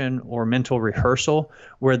visualization or mental rehearsal,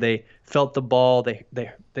 where they felt the ball,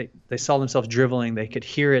 they saw themselves dribbling, they could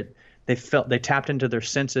hear it, they tapped into their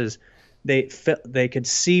senses, they could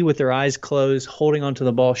see with their eyes closed, holding onto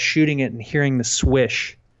the ball, shooting it, and hearing the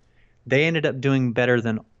swish. They ended up doing better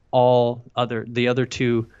than the other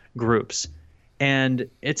two groups. And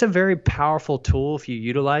it's a very powerful tool if you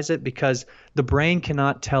utilize it, because the brain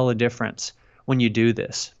cannot tell a difference when you do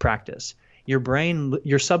this practice. Your brain,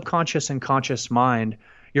 your subconscious and conscious mind,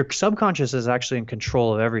 your subconscious is actually in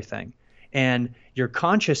control of everything. And your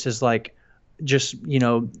conscious is like, just,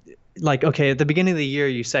 like, okay, at the beginning of the year,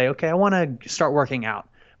 you say, okay, I want to start working out.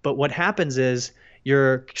 But what happens is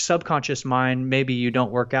your subconscious mind, maybe you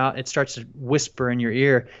don't work out, it starts to whisper in your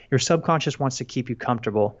ear. Your subconscious wants to keep you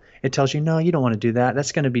comfortable. It tells you, no, you don't want to do that.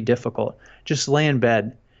 That's going to be difficult. Just lay in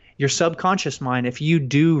bed. Your subconscious mind, if you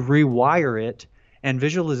do rewire it, and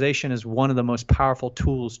visualization is one of the most powerful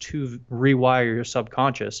tools to rewire your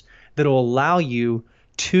subconscious, that will allow you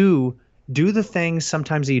to do the things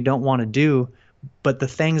sometimes that you don't want to do, but the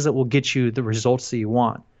things that will get you the results that you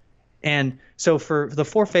want. And so for the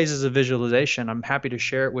 4 phases of visualization, I'm happy to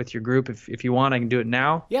share it with your group. If you want, I can do it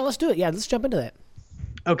now. Yeah, let's do it. Yeah, let's jump into that.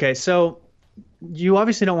 Okay, so you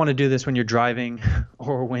obviously don't want to do this when you're driving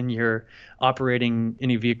or when you're operating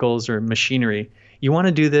any vehicles or machinery. You want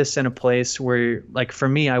to do this in a place where, like for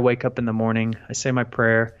me, I wake up in the morning, I say my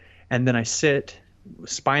prayer, and then I sit,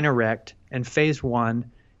 spine erect, and phase 1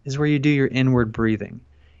 is where you do your inward breathing.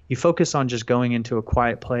 You focus on just going into a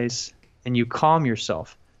quiet place, and you calm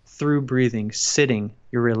yourself through breathing, sitting,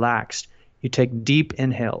 you're relaxed. You take deep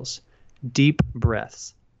inhales, deep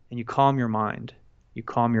breaths, and you calm your mind. You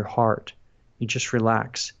calm your heart. You just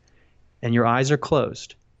relax, and your eyes are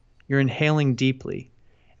closed. You're inhaling deeply.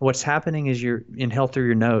 What's happening is you inhale through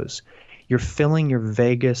your nose. You're filling your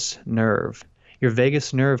vagus nerve. Your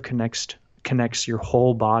vagus nerve connects your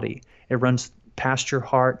whole body. It runs past your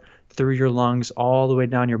heart, through your lungs, all the way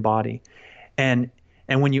down your body. And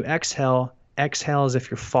when you exhale as if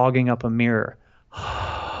you're fogging up a mirror.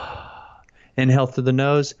 Inhale through the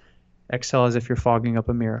nose, exhale as if you're fogging up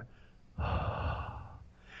a mirror.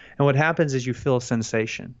 And what happens is you feel a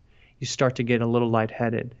sensation. You start to get a little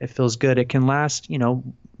lightheaded. It feels good. It can last,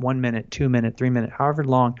 1 minute, 2 minutes, 3 minutes, however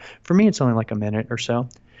long. For me, it's only like a minute or so.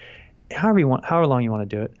 However long you want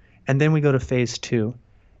to do it. And then we go to phase 2.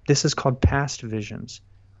 This is called past visions.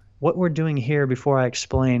 What we're doing here, before I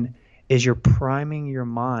explain, is you're priming your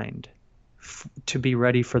mind to be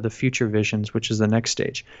ready for the future visions, which is the next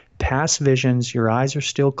stage. Past visions, your eyes are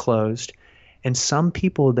still closed. And some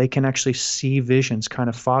people, they can actually see visions kind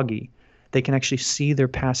of foggy. They can actually see their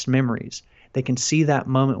past memories. They can see that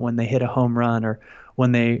moment when they hit a home run, or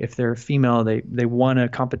when if they're female, they won a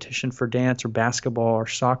competition for dance or basketball or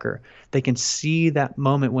soccer. They can see that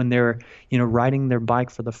moment when they're, riding their bike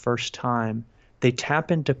for the first time. They tap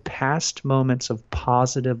into past moments of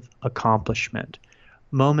positive accomplishment.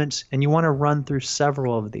 Moments, and you want to run through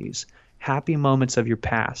several of these happy moments of your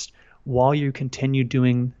past while you continue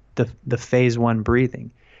doing the phase 1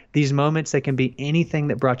 breathing. These moments, they can be anything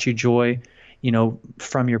that brought you joy,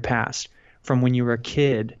 from your past, from when you were a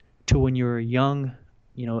kid to when you were a young,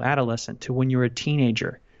 adolescent, to when you were a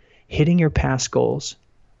teenager. Hitting your past goals,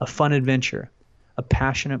 a fun adventure, a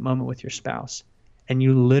passionate moment with your spouse. And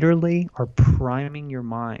you literally are priming your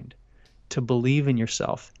mind to believe in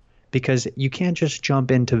yourself, because you can't just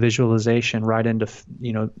jump into visualization right into,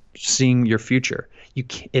 seeing your future.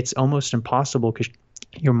 It's almost impossible because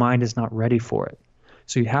your mind is not ready for it.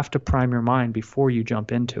 So you have to prime your mind before you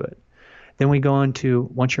jump into it. Then we go into,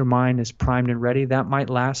 once your mind is primed and ready, that might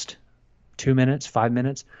last 2 minutes, 5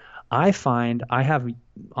 minutes. I find I have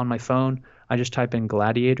on my phone, I just type in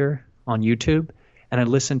Gladiator on YouTube, and I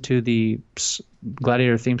listen to the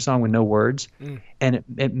Gladiator theme song with no words. And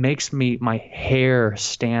it makes my hair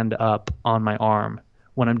stand up on my arm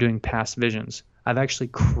when I'm doing past visions. I've actually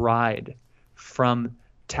cried from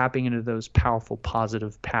tapping into those powerful,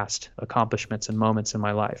 positive past accomplishments and moments in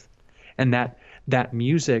my life. And that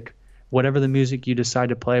music, whatever the music you decide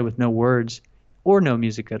to play with no words or no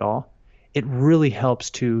music at all, it really helps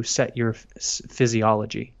to set your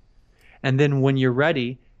physiology. And then when you're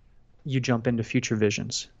ready, you jump into future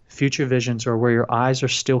visions. Future visions are where your eyes are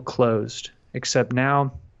still closed, except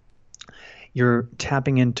now you're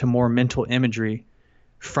tapping into more mental imagery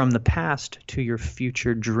from the past to your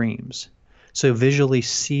future dreams. So visually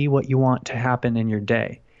see what you want to happen in your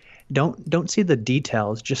day. Don't see the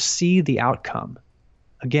details, just see the outcome.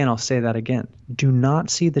 Again, I'll say that again. Do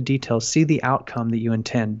not see the details, see the outcome that you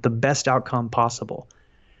intend, the best outcome possible.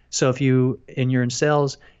 So if you're in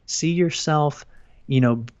sales, see yourself,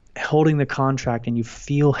 holding the contract and you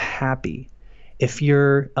feel happy. If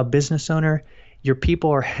you're a business owner, your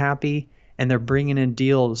people are happy and they're bringing in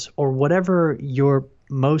deals, or whatever your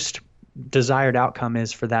most desired outcome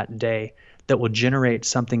is for that day that will generate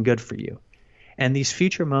something good for you. And these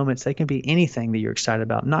future moments, they can be anything that you're excited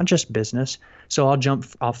about, not just business. So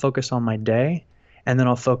I'll focus on my day, and then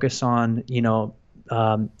I'll focus on,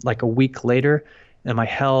 like a week later, and my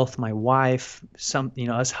health, my wife,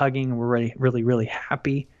 us hugging, we're really, really, really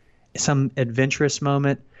happy. Some adventurous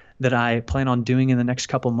moment that I plan on doing in the next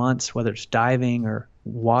couple months, whether it's diving or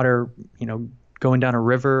water, going down a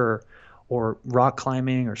river or rock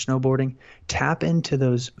climbing or snowboarding. Tap into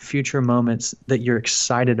those future moments that you're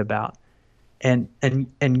excited about, and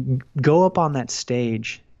go up on that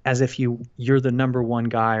stage as if you're the number one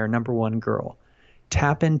guy or number one girl.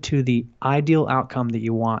 Tap into the ideal outcome that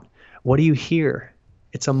you want. What do you hear?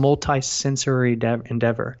 It's a multi-sensory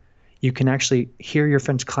endeavor. You can actually hear your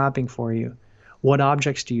friends clapping for you. What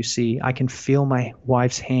objects do you see? I can feel my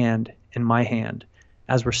wife's hand in my hand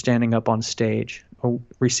as we're standing up on stage or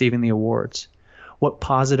receiving the awards. What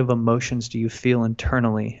positive emotions do you feel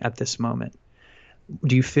internally at this moment?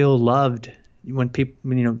 Do you feel loved when people,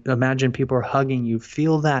 imagine people are hugging you?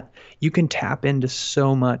 Feel that. You can tap into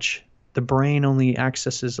so much. The brain only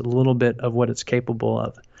accesses a little bit of what it's capable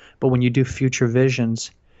of. But when you do future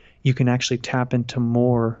visions, you can actually tap into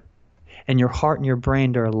more. And your heart and your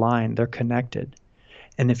brain are aligned. They're connected.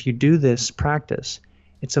 And if you do this practice,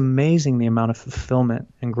 it's amazing the amount of fulfillment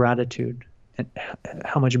and gratitude and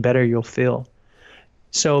how much better you'll feel.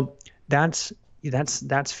 So that's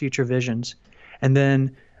future visions. And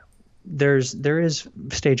then there is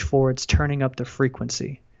stage 4. It's turning up the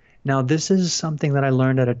frequency. Now, this is something that I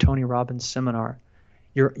learned at a Tony Robbins seminar.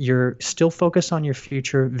 You're still focused on your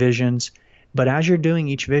future visions, but as you're doing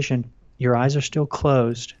each vision, your eyes are still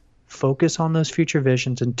closed. Focus on those future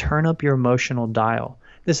visions and turn up your emotional dial.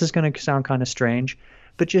 This is going to sound kind of strange,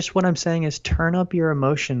 but just what I'm saying is turn up your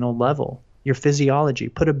emotional level, your physiology.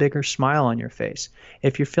 Put a bigger smile on your face.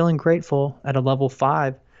 If you're feeling grateful at a level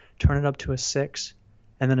 5, turn it up to a 6,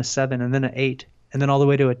 and then a 7, and then an 8, and then all the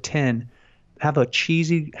way to a 10. Have a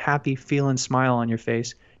cheesy, happy feeling smile on your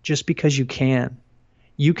face just because you can.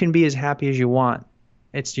 You can be as happy as you want.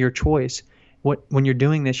 It's your choice. When you're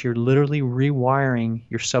doing this, you're literally rewiring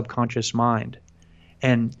your subconscious mind.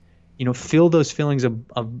 And, feel those feelings of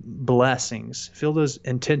blessings. Feel those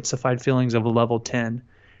intensified feelings of a level 10.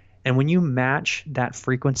 And when you match that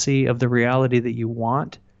frequency of the reality that you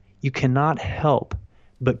want, you cannot help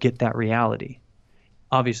but get that reality.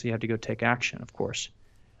 Obviously, you have to go take action, of course.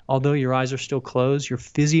 Although your eyes are still closed, your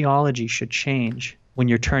physiology should change when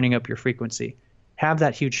you're turning up your frequency. Have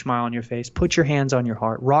that huge smile on your face. Put your hands on your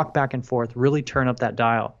heart. Rock back and forth. Really turn up that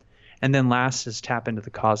dial. And then last is tap into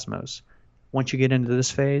the cosmos. Once you get into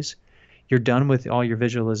this phase, you're done with all your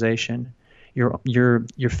visualization. You're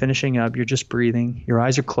finishing up. You're just breathing. Your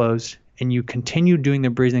eyes are closed, and you continue doing the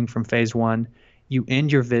breathing from phase 1. You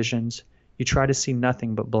end your visions. You try to see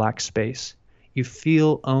nothing but black space. You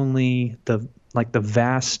feel only the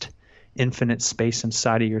vast, infinite space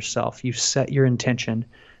inside of yourself. You set your intention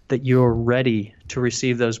that you're ready to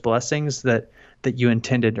receive those blessings that you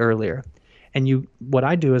intended earlier. And what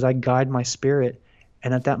I do is I guide my spirit,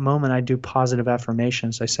 and at that moment I do positive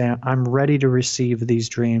affirmations. I say, I'm ready to receive these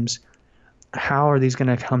dreams. How are these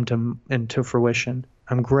going to come into fruition?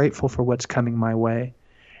 I'm grateful for what's coming my way.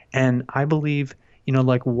 And I believe,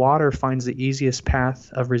 like water finds the easiest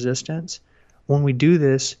path of resistance. When we do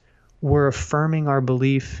this, we're affirming our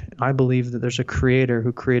belief. I believe that there's a creator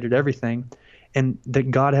who created everything, and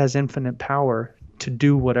that God has infinite power to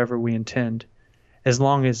do whatever we intend, as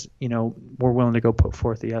long as, we're willing to go put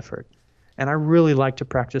forth the effort. And I really like to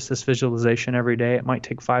practice this visualization every day. It might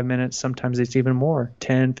take 5 minutes. Sometimes it's even more,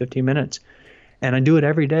 10, 15 minutes. And I do it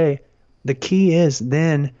every day. The key is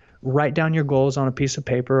then write down your goals on a piece of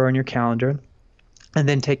paper or on your calendar, and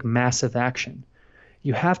then take massive action.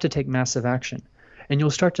 You have to take massive action. And you'll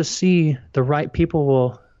start to see the right people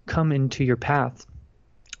will come into your path.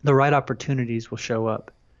 The right opportunities will show up.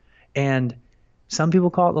 And some people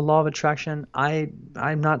call it the law of attraction.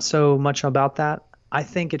 I'm not so much about that. I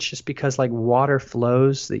think it's just because like water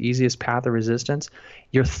flows the easiest path of resistance.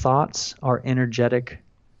 Your thoughts are energetic.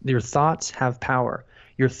 Your thoughts have power.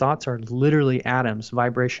 Your thoughts are literally atoms,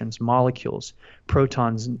 vibrations, molecules,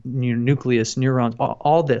 protons, nucleus, neurons,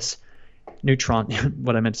 all this, neutron,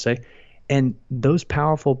 what I meant to say. And those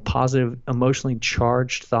powerful, positive, emotionally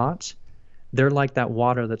charged thoughts, they're like that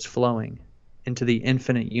water that's flowing into the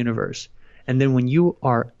infinite universe. And then when you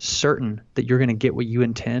are certain that you're going to get what you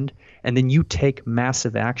intend, and then you take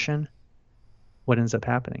massive action, what ends up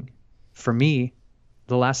happening? For me,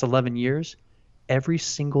 the last 11 years, every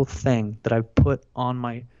single thing that I've put on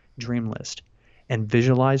my dream list and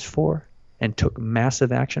visualized for and took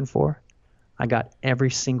massive action for, I got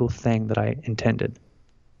every single thing that I intended.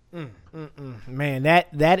 Man,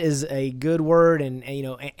 that is a good word, and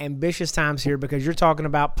ambitious times here, because you're talking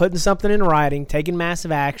about putting something in writing, taking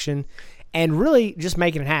massive action, and really just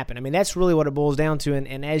making it happen. I mean, that's really what it boils down to.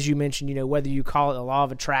 And as you mentioned, whether you call it the law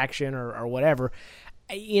of attraction or whatever,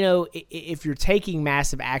 if you're taking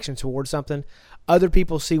massive action towards something, other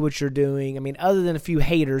people see what you're doing. I mean, other than a few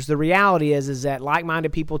haters, the reality is that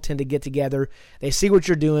like-minded people tend to get together. They see what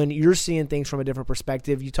you're doing. You're seeing things from a different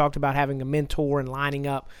perspective. You talked about having a mentor and lining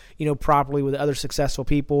up, properly with other successful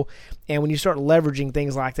people. And when you start leveraging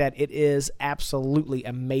things like that, it is absolutely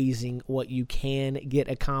amazing what you can get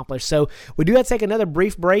accomplished. So we do have to take another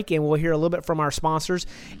brief break, and we'll hear a little bit from our sponsors.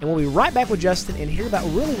 And we'll be right back with Justin and hear about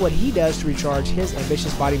really what he does to recharge his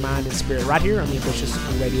ambitious body, mind, and spirit right here on the Ambitious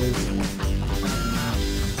Radio Network.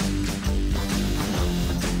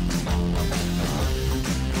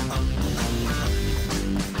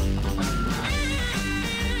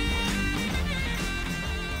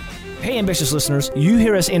 Hey, ambitious listeners, you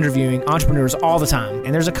hear us interviewing entrepreneurs all the time,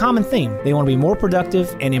 and there's a common theme. They want to be more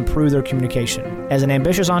productive and improve their communication. As an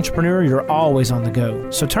ambitious entrepreneur, you're always on the go.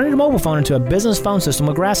 So turn your mobile phone into a business phone system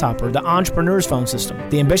with Grasshopper, the entrepreneur's phone system.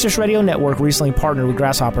 The Ambitious Radio Network recently partnered with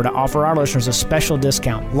Grasshopper to offer our listeners a special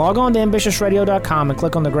discount. Log on to ambitiousradio.com and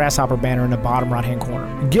click on the Grasshopper banner in the bottom right-hand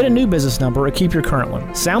corner. Get a new business number or keep your current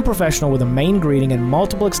one. Sound professional with a main greeting and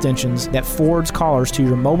multiple extensions that forwards callers to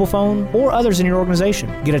your mobile phone or others in your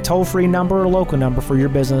organization. Get a toll-free number or local number for your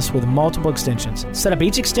business with multiple extensions. Set up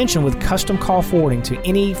each extension with custom call forwarding to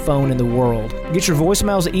any phone in the world. Get your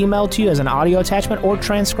voicemails emailed to you as an audio attachment or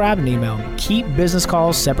transcribed an email. Keep business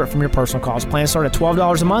calls separate from your personal calls. Plans start at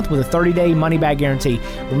 $12 a month with a 30-day money-back guarantee.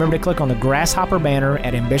 Remember to click on the Grasshopper banner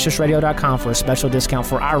at ambitiousradio.com for a special discount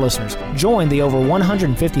for our listeners. Join the over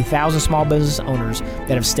 150,000 small business owners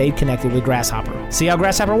that have stayed connected with Grasshopper. See how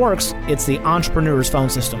Grasshopper works? It's the entrepreneur's phone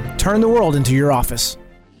system. Turn the world into your office.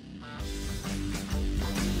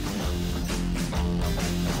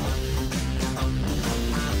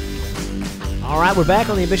 All right, we're back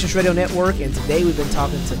on the Ambitious Radio Network, and today we've been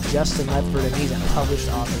talking to Justin Ledford, and he's a published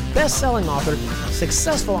author, best-selling author,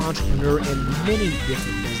 successful entrepreneur in many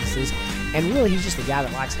different businesses, and really he's just a guy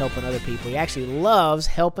that likes helping other people. He actually loves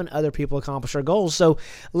helping other people accomplish their goals. So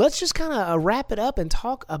let's just kind of wrap it up and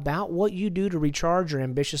talk about what you do to recharge your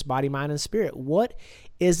ambitious body, mind, and spirit. What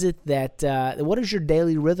is it what does your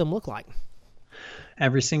daily rhythm look like?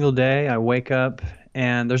 Every single day I wake up,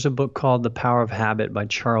 and there's a book called The Power of Habit by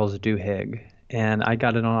Charles Duhigg. And I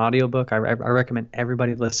got it on audiobook. I recommend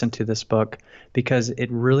everybody listen to this book because it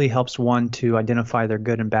really helps one to identify their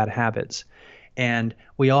good and bad habits. And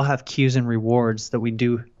we all have cues and rewards that we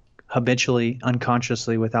do habitually,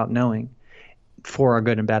 unconsciously, without knowing for our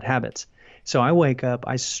good and bad habits. So I wake up,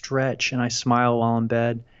 I stretch, and I smile while in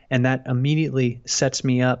bed, and that immediately sets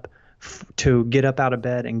me up to get up out of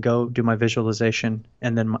bed and go do my visualization,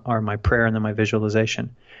 and then my prayer, and then my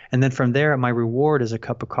visualization. And then from there, my reward is a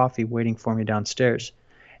cup of coffee waiting for me downstairs.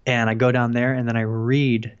 And I go down there, and then I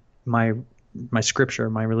read my scripture,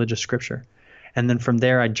 my religious scripture. And then from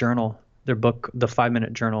there, I journal. Their book, The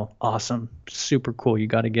 5-Minute Journal, awesome, super cool. You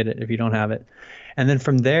got to get it if you don't have it. And then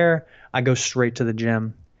from there, I go straight to the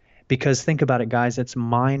gym. Because think about it, guys, it's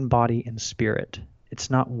mind, body, and spirit. It's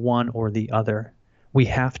not one or the other. We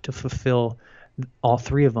have to fulfill all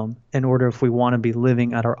three of them in order if we want to be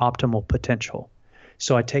living at our optimal potential.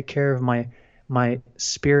 So I take care of my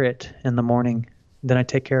spirit in the morning, then I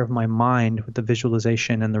take care of my mind with the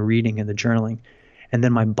visualization and the reading and the journaling, and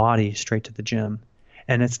then my body straight to the gym.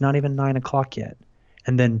 And it's not even 9 o'clock yet.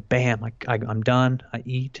 And then bam, I'm done. I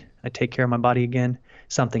eat. I take care of my body again,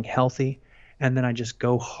 something healthy, and then I just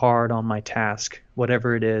go hard on my task,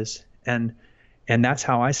 whatever it is. And that's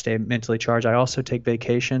how I stay mentally charged. I also take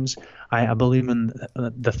vacations. I believe in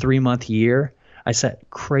the 3-month year. I set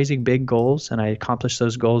crazy big goals, and I accomplish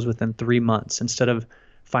those goals within 3 months instead of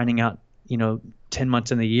finding out, 10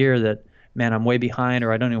 months in the year that, man, I'm way behind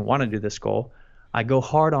or I don't even want to do this goal. I go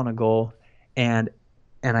hard on a goal, and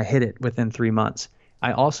I hit it within 3 months.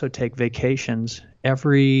 I also take vacations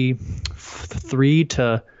every 3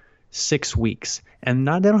 to 6 weeks. And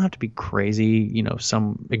they don't have to be crazy,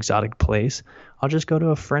 some exotic place. I'll just go to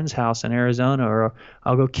a friend's house in Arizona, or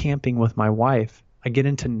I'll go camping with my wife. I get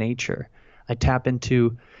into nature. I tap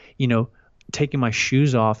into, taking my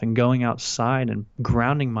shoes off and going outside and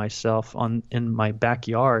grounding myself in my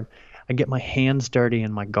backyard. I get my hands dirty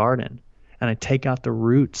in my garden, and I take out the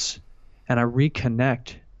roots and I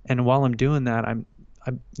reconnect. And while I'm doing that,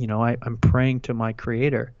 I'm praying to my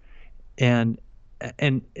Creator, and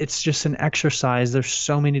it's just an exercise. There's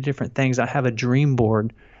so many different things. I have a dream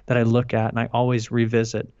board that I look at and I always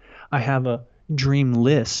revisit. I have a dream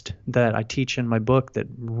list that I teach in my book that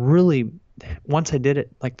really, once I did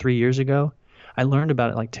it like 3 years ago, I learned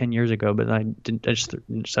about it like 10 years ago, but I just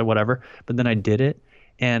said whatever, but then I did it,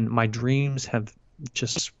 and my dreams have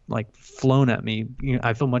just like flown at me.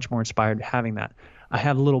 I feel much more inspired having that. I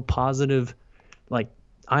have little positive, like,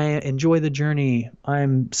 I enjoy the journey,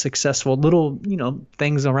 I'm successful, little,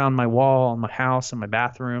 things around my wall, in my house, in my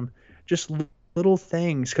bathroom, just little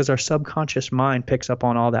things, because our subconscious mind picks up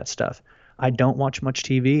on all that stuff. I don't watch much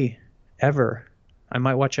TV ever. I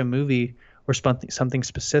might watch a movie or something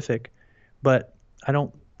specific, but I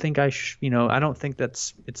don't think I don't think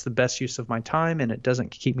it's the best use of my time, and it doesn't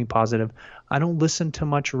keep me positive. I don't listen to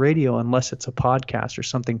much radio unless it's a podcast or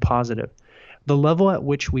something positive. The level at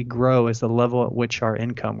which we grow is the level at which our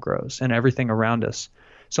income grows and everything around us.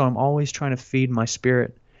 So I'm always trying to feed my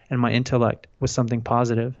spirit and my intellect with something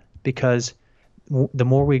positive, because the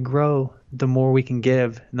more we grow, the more we can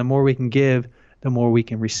give, and the more we can give, the more we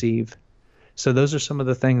can receive. So those are some of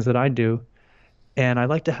the things that I do. And I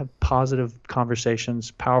like to have positive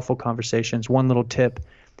conversations, powerful conversations. One little tip,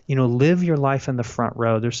 live your life in the front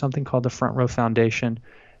row. There's something called the Front Row Foundation,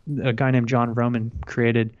 a guy named John Roman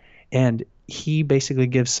created, and he basically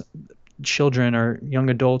gives children or young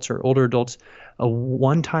adults or older adults a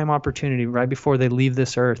one-time opportunity right before they leave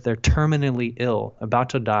this earth. They're terminally ill, about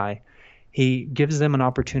to die. He gives them an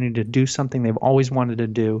opportunity to do something they've always wanted to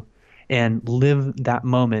do and live that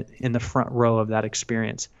moment in the front row of that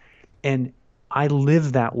experience. And I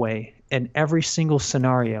live that way in every single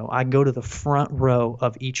scenario. I go to the front row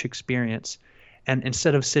of each experience. And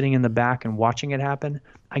instead of sitting in the back and watching it happen,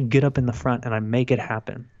 I get up in the front and I make it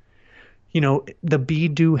happen. The be,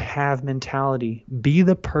 do, have mentality. Be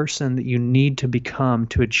the person that you need to become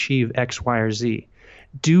to achieve X, Y, or Z.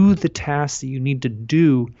 Do the tasks that you need to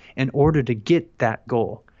do in order to get that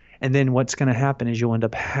goal. And then what's going to happen is you'll end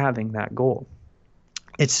up having that goal.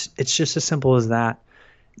 It's just as simple as that.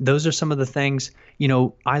 Those are some of the things,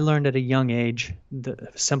 I learned at a young age, the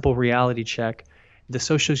simple reality check. The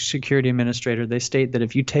Social Security Administrator, they state that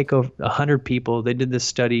if you take 100 people, they did this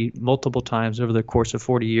study multiple times over the course of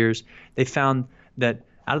 40 years, they found that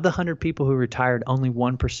out of the 100 people who retired, only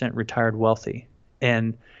 1% retired wealthy.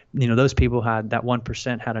 And, those people that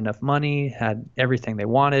 1% had enough money, had everything they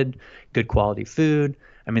wanted, good quality food.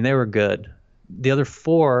 I mean, they were good. The other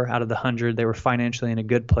 4 out of the 100, they were financially in a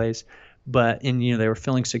good place, but they were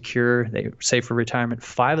feeling secure, they were safe for retirement.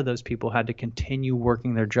 5 of those people had to continue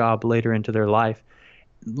working their job later into their life.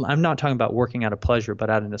 I'm not talking about working out of pleasure,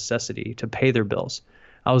 but out of necessity to pay their bills.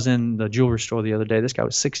 I was in the jewelry store the other day. This guy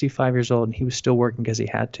was 65 years old, and he was still working because he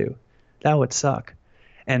had to. That would suck.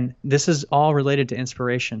 And this is all related to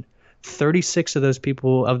inspiration. 36 of those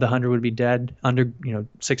people of the 100 would be dead under,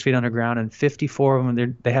 6 feet underground, and 54 of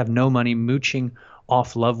them, they have no money, mooching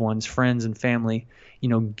off loved ones, friends, and family,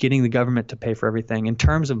 getting the government to pay for everything. In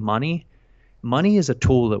terms of money is a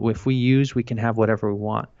tool that if we use, we can have whatever we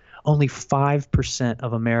want. Only 5%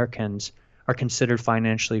 of Americans are considered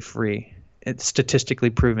financially free. It's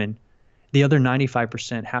statistically proven. The other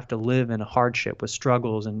 95% have to live in a hardship with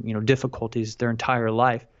struggles and difficulties their entire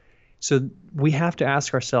life. So we have to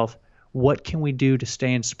ask ourselves, what can we do to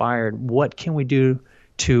stay inspired? What can we do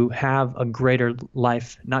to have a greater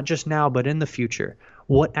life, not just now, but in the future?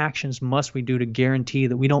 What actions must we do to guarantee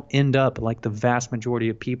that we don't end up like the vast majority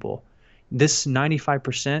of people? This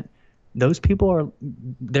 95%, those people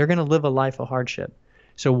they're going to live a life of hardship.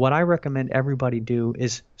 So what I recommend everybody do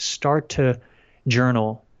is start to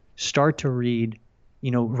journal, start to read,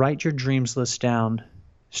 write your dreams list down,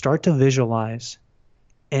 start to visualize,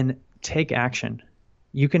 and take action.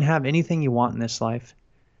 You can have anything you want in this life.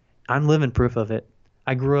 I'm living proof of it.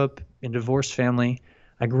 I grew up in a divorced family.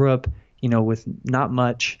 I grew up, with not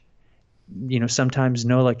much, sometimes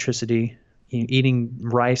no electricity, eating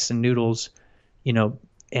rice and noodles,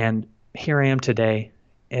 and here I am today.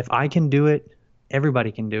 If I can do it,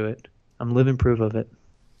 everybody can do it. I'm living proof of it.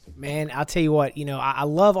 Man, I'll tell you what, I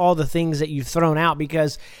love all the things that you've thrown out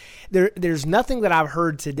because there's nothing that I've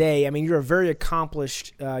heard today. I mean, you're a very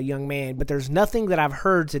accomplished young man, but there's nothing that I've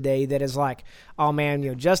heard today that is like, oh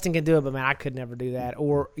man, Justin can do it, but man, I could never do that.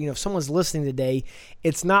 Or, if someone's listening today,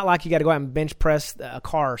 it's not like you got to go out and bench press a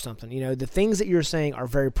car or something. The things that you're saying are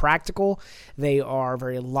very practical. They are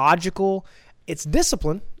very logical. It's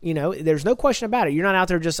discipline, there's no question about it. You're not out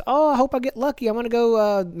there just, I hope I get lucky. I'm going to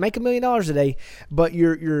go make $1 million a day. But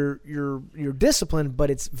you're disciplined,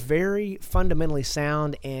 but it's very fundamentally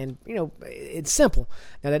sound and, it's simple.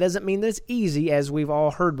 Now, that doesn't mean that it's easy, as we've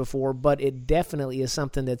all heard before, but it definitely is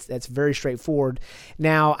something that's very straightforward.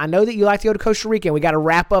 Now, I know that you like to go to Costa Rica, and we got to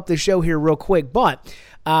wrap up the show here real quick, but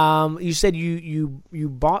you said you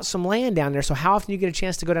bought some land down there. So how often do you get a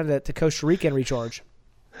chance to go down to Costa Rica and recharge?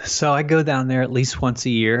 So I go down there at least once a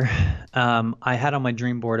year. I had on my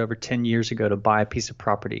dream board over 10 years ago to buy a piece of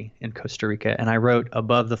property in Costa Rica. And I wrote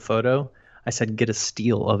above the photo, I said, get a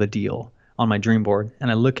steal of a deal on my dream board. And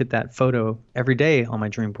I look at that photo every day on my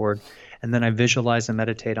dream board. And then I visualize and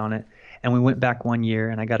meditate on it. And we went back 1 year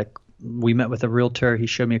and we met with a realtor. He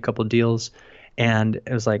showed me a couple of deals and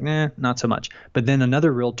it was like, not so much. But then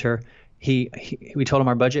another realtor, we told him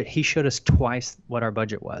our budget. He showed us twice what our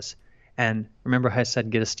budget was. And remember how I said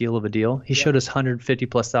get a steal of a deal? He showed us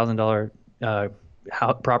 $150,000+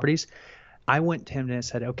 properties. I went to him and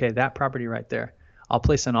said, okay, that property right there, I'll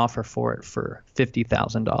place an offer for it for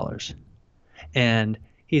 $50,000. And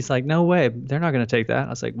he's like, no way, they're not going to take that. I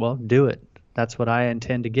was like, well, do it. That's what I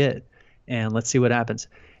intend to get. And let's see what happens.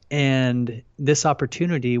 And this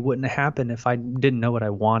opportunity wouldn't have happened if I didn't know what I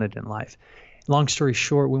wanted in life. Long story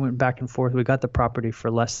short, we went back and forth. We got the property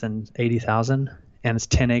for less than $80,000. And it's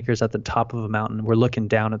 10 acres at the top of a mountain. We're looking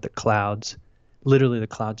down at the clouds. Literally, the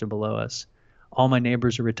clouds are below us. All my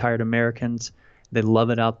neighbors are retired Americans. They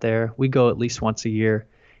love it out there. We go at least once a year.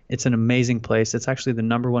 It's an amazing place. It's actually the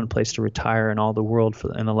 #1 place to retire in all the world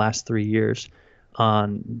in the last 3 years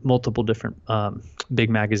on multiple different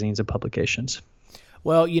big magazines and publications.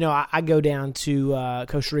 Well, I go down to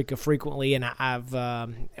Costa Rica frequently, and I've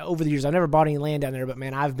over the years, I've never bought any land down there, but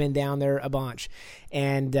man, I've been down there a bunch.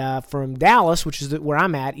 And from Dallas, which is where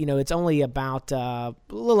I'm at, it's only about a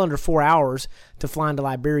little under 4 hours to fly into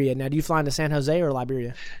Liberia. Now, do you fly into San Jose or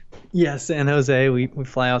Liberia? Yeah, San Jose. We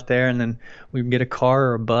fly out there, and then we get a car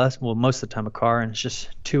or a bus. Well, most of the time a car, and it's just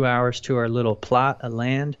 2 hours to our little plot of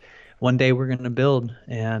land. One day we're going to build,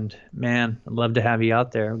 and man, I'd love to have you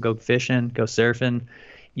out there. Go fishing, go surfing,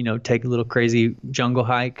 take a little crazy jungle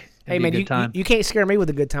hike. Hey man, you can't scare me with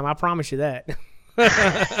a good time. I promise you that.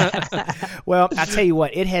 Well, I tell you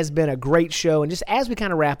what, it has been a great show. And just as we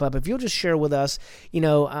kind of wrap up, if you'll just share with us,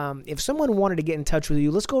 if someone wanted to get in touch with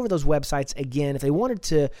you, let's go over those websites again. If they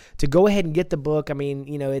wanted to go ahead and get the book, I mean,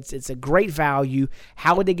 it's a great value.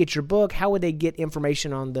 How would they get your book? How would they get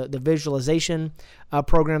information on the visualization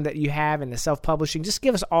program that you have and the self-publishing? Just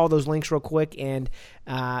give us all those links real quick, and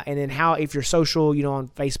then how, if you're social, on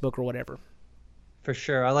Facebook or whatever. For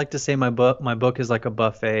sure. I like to say my book is like a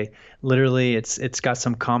buffet. Literally, it's got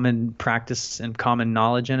some common practice and common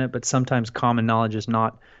knowledge in it, but sometimes common knowledge is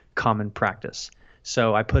not common practice.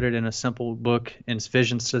 So I put it in a simple book, and it's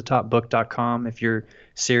visionstothetopbook.com. If you're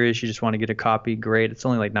serious, you just want to get a copy, great. It's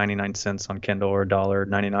only like 99 cents on Kindle or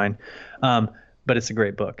 $1.99. But it's a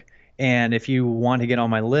great book. And if you want to get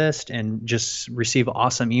on my list and just receive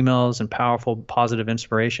awesome emails and powerful, positive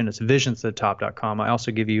inspiration, it's visionstothetop.com. I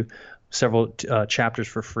also give you several chapters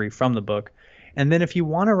for free from the book. And then if you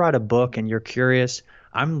want to write a book and you're curious,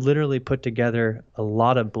 I'm literally put together a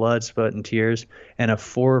lot of blood, sweat, and tears and a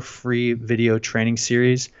 4 free video training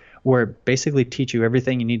series where it basically teach you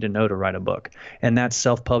everything you need to know to write a book. And that's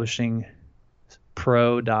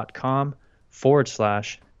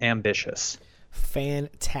selfpublishingpro.com/ambitious.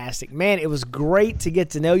 Fantastic, man. It was great to get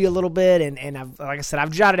to know you a little bit, and like I said,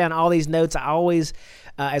 I've jotted down all these notes. I always,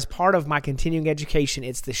 as part of my continuing education,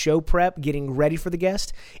 it's the show prep, getting ready for the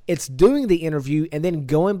guest, it's doing the interview, and then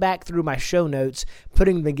going back through my show notes,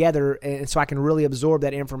 putting them together, and so I can really absorb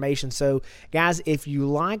that information. So guys, if you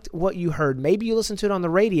liked what you heard, maybe you listened to it on the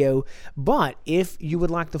radio, but if you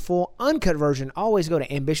would like the full uncut version, always go to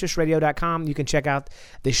ambitiousradio.com. You can check out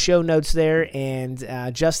the show notes there. And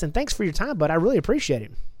Justin, thanks for your time, bud. I really appreciate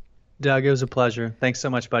it. Doug, it was a pleasure. Thanks so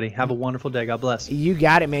much, buddy. Have a wonderful day. God bless. You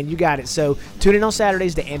got it, man. You got it. So tune in on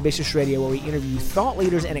Saturdays to Ambitious Radio, where we interview thought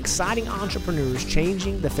leaders and exciting entrepreneurs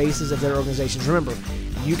changing the faces of their organizations. Remember,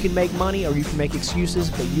 you can make money or you can make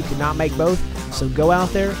excuses, but you cannot make both. So go out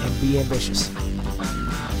there and be ambitious.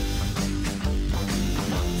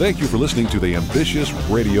 Thank you for listening to the Ambitious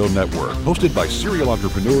Radio Network, hosted by serial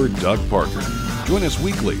entrepreneur Doug Parker. Join us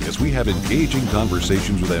weekly as we have engaging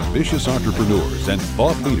conversations with ambitious entrepreneurs and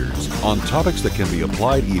thought leaders on topics that can be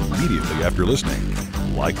applied immediately after listening.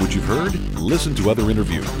 Like what you've heard? Listen to other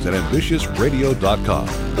interviews at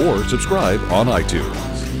ambitiousradio.com or subscribe on iTunes.